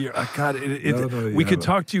 You're God, you we could haven't.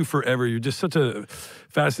 talk to you forever. You're just such a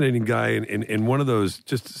fascinating guy and one of those,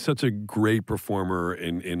 just such a great performer.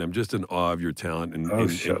 And I'm just in awe of your talent.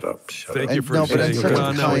 And Shut up. Shut thank up. you for no, but saying it's such no,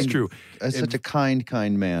 a no, it's kind, true. Such a kind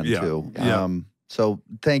man Yeah, too. yeah. So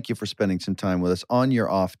thank you for spending some time with us on your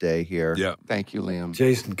off day here. Yeah. thank you, Liam.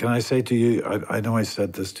 Jason, can I say to you, I know I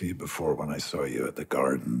said this to you before when I saw you at the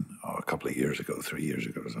Garden a couple of years ago, 3 years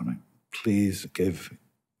ago or something. Please give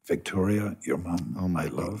Victoria, your mom, my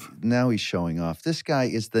love. Now he's showing off. This guy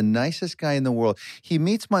is the nicest guy in the world. He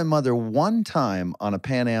meets my mother one time on a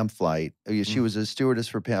Pan Am flight. She was a stewardess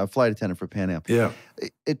for a flight attendant for Pan Am. Yeah.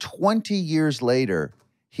 20 years later,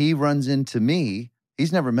 he runs into me.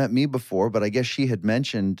 He's never met me before, but I guess she had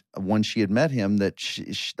mentioned when she had met him that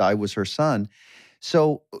I was her son.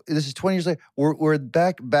 So this is 20 years later. We're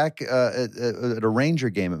back at a Ranger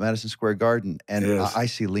game at Madison Square Garden, and Yes. I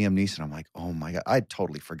see Liam Neeson. I'm like, oh my God. I'd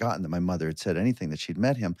totally forgotten that my mother had said anything, that she'd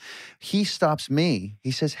met him. He stops me. He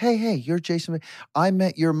says, hey, you're Jason. I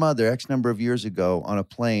met your mother X number of years ago on a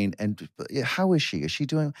plane, and how is she? Is she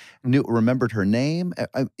doing? Remembered her name?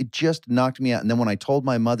 It just knocked me out. And then when I told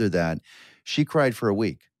my mother that, she cried for a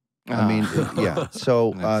week. I mean, yeah.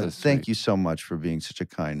 So That's so thank sweet. you you so much for being such a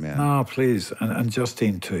kind man. No, please. And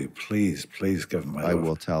Justine, too. Please give him my I love.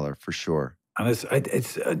 will tell her for sure. And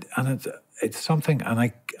it's something, and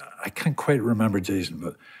I can't quite remember, Jason,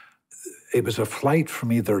 but it was a flight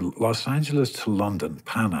from either Los Angeles to London,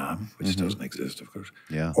 Pan Am, which doesn't exist, of course,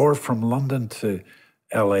 Yeah. or from London to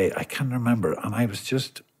LA. I can't remember. And I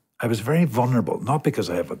was very vulnerable, not because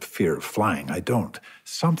I have a fear of flying. I don't.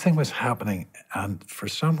 Something was happening, and for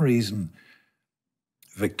some reason,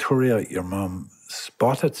 Victoria, your mom,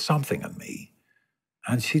 spotted something in me,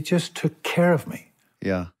 and she just took care of me.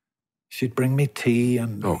 Yeah. She'd bring me tea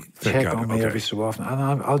and thank check God. on me Okay. every so often,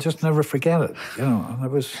 and I'll just never forget it. And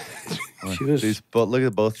it was, she was Look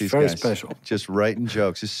at both these very guys. special. Just writing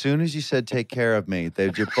jokes. As soon as you said "take care of me,"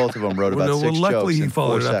 both of them wrote Well, about no, 6 luckily jokes he in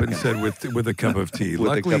followed 4 up and seconds. said with a cup of tea.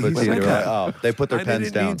 With a luckily cup of he tea. said They're that. like, oh, they put their I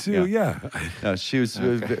pens didn't down. need to, yeah. No, she was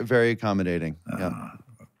very accommodating. Yeah.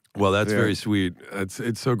 Well, that's very sweet.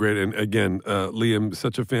 It's so great. And again, Liam,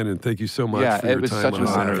 such a fan, and thank you so much Yeah, for it your was time such on an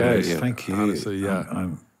the honor. Saturday. guys, you. thank you. Honestly, yeah.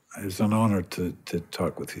 It was an honor to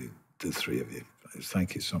talk with you, the three of you.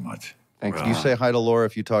 Thank you so much. Thanks. You say hi to Laura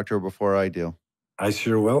if you talk to her before I do. I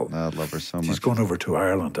sure will. I love her so much. She's going over to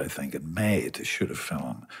Ireland, I think, in May to shoot a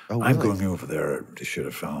film. Oh, I'm really? going over there to shoot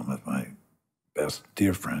a film with my best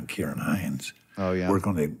dear friend, Kieran Hines. Oh, yeah. We're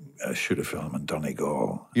going to shoot a film in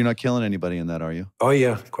Donegal. You're not killing anybody in that, are you? Oh,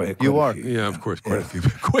 yeah, quite You a are. few. Yeah, of course, quite a few.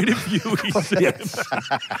 Quite a few, he said. Yes.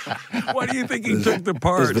 Why do you think he took the Is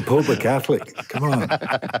part? the Pope a Catholic? Come on.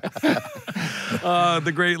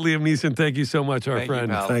 The great Liam Neeson, thank you so much, our Thank you,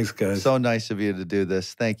 friend. pal. Thanks, guys. So nice of you to do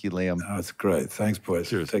this. Thank you, Liam. Oh, it's great. Thanks, boys.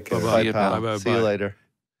 Cheers. Take care. Bye-bye. Bye, you, pal. pal. Bye-bye. See you later.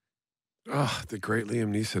 Oh, the great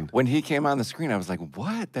Liam Neeson. When he came on the screen, I was like,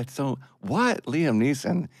 "What? That's so what?" Liam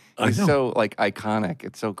Neeson. I He's know. so like iconic.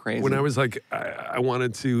 It's so crazy. When I was like, I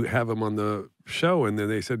wanted to have him on the show, and then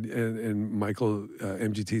they said, and Michael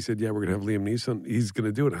MGT said, yeah, we're gonna have Liam Neeson. He's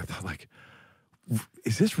gonna do it. And I thought, like,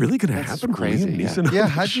 is this really gonna That's happen? crazy, Liam yeah. Neeson on Yeah, the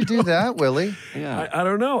how'd you show? do that, Willie? yeah, I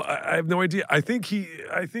don't know. I have no idea. I think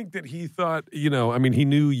that he thought, I mean, he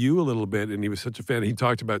knew you a little bit, and he was such a fan. He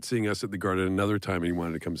talked about seeing us at the Garden another time, and he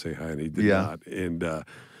wanted to come say hi, and he did Yeah.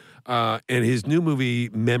 not. And his new movie,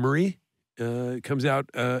 Memory, comes out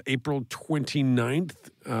April 29th,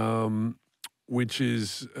 which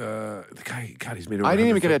is the guy. God, he's made. Over I didn't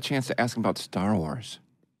even 100 get a chance to ask him about Star Wars.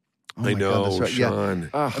 Oh I my know, God, that's right. Yeah. Sean.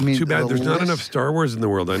 I mean, Too bad the there's not list- enough Star Wars in the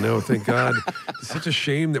world. I know, thank God. It's such a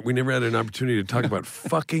shame that we never had an opportunity to talk about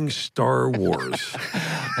fucking Star Wars.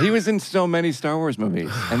 He was in so many Star Wars movies,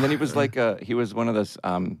 and then he was like he was one of those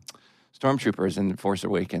stormtroopers in Force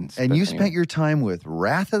Awakens. And But you anyway. spent your time with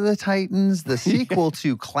Wrath of the Titans, the sequel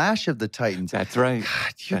to Clash of the Titans. That's right.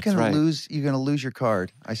 God, you're That's gonna right. lose. You're gonna lose your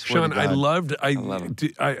card. I swear Sean, to God. I love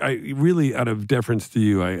I really, out of deference to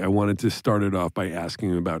you, I wanted to start it off by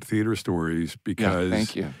asking him about theater stories because Yeah,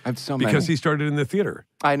 thank you. I have so many. Because he started in the theater.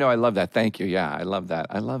 I know. I love that. Thank you. Yeah, I love that.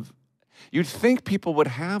 You'd think people would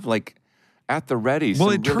have like at the ready. Well,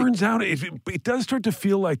 it turns out it does start to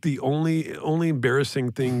feel like the only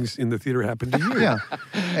embarrassing things in the theater happen to you. Yeah,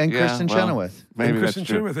 and Kristen Chenoweth. Maybe and Kristen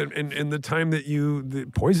Chenoweth, and the time that you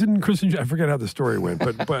poisoned Kristen, I forget how the story went,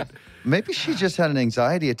 but maybe she just had an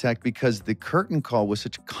anxiety attack because the curtain call was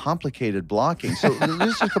such complicated blocking. So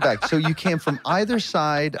let's just go back. So you came from either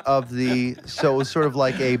side of the, so it was sort of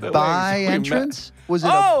like a bi entrance. Was it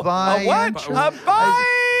a bi entrance? A bi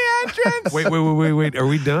entrance. Wait. Are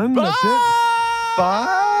we done? Bye. That's it.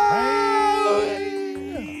 Bye.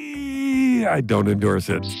 I don't endorse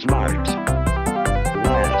it.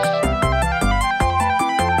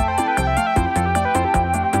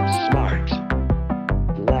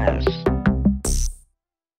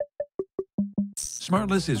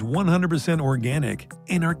 SmartLess is 100% organic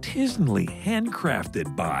and artisanally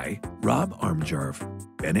handcrafted by Rob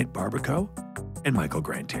Armjarv, Bennett Barbaco, and Michael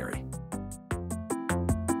Granteri.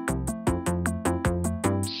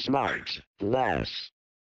 SmartLess.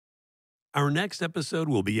 Our next episode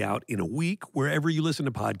will be out in a week wherever you listen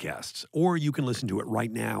to podcasts, or you can listen to it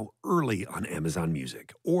right now early on Amazon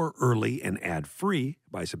Music, or early and ad-free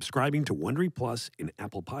by subscribing to Wondery Plus in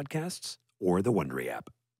Apple Podcasts or the Wondery app.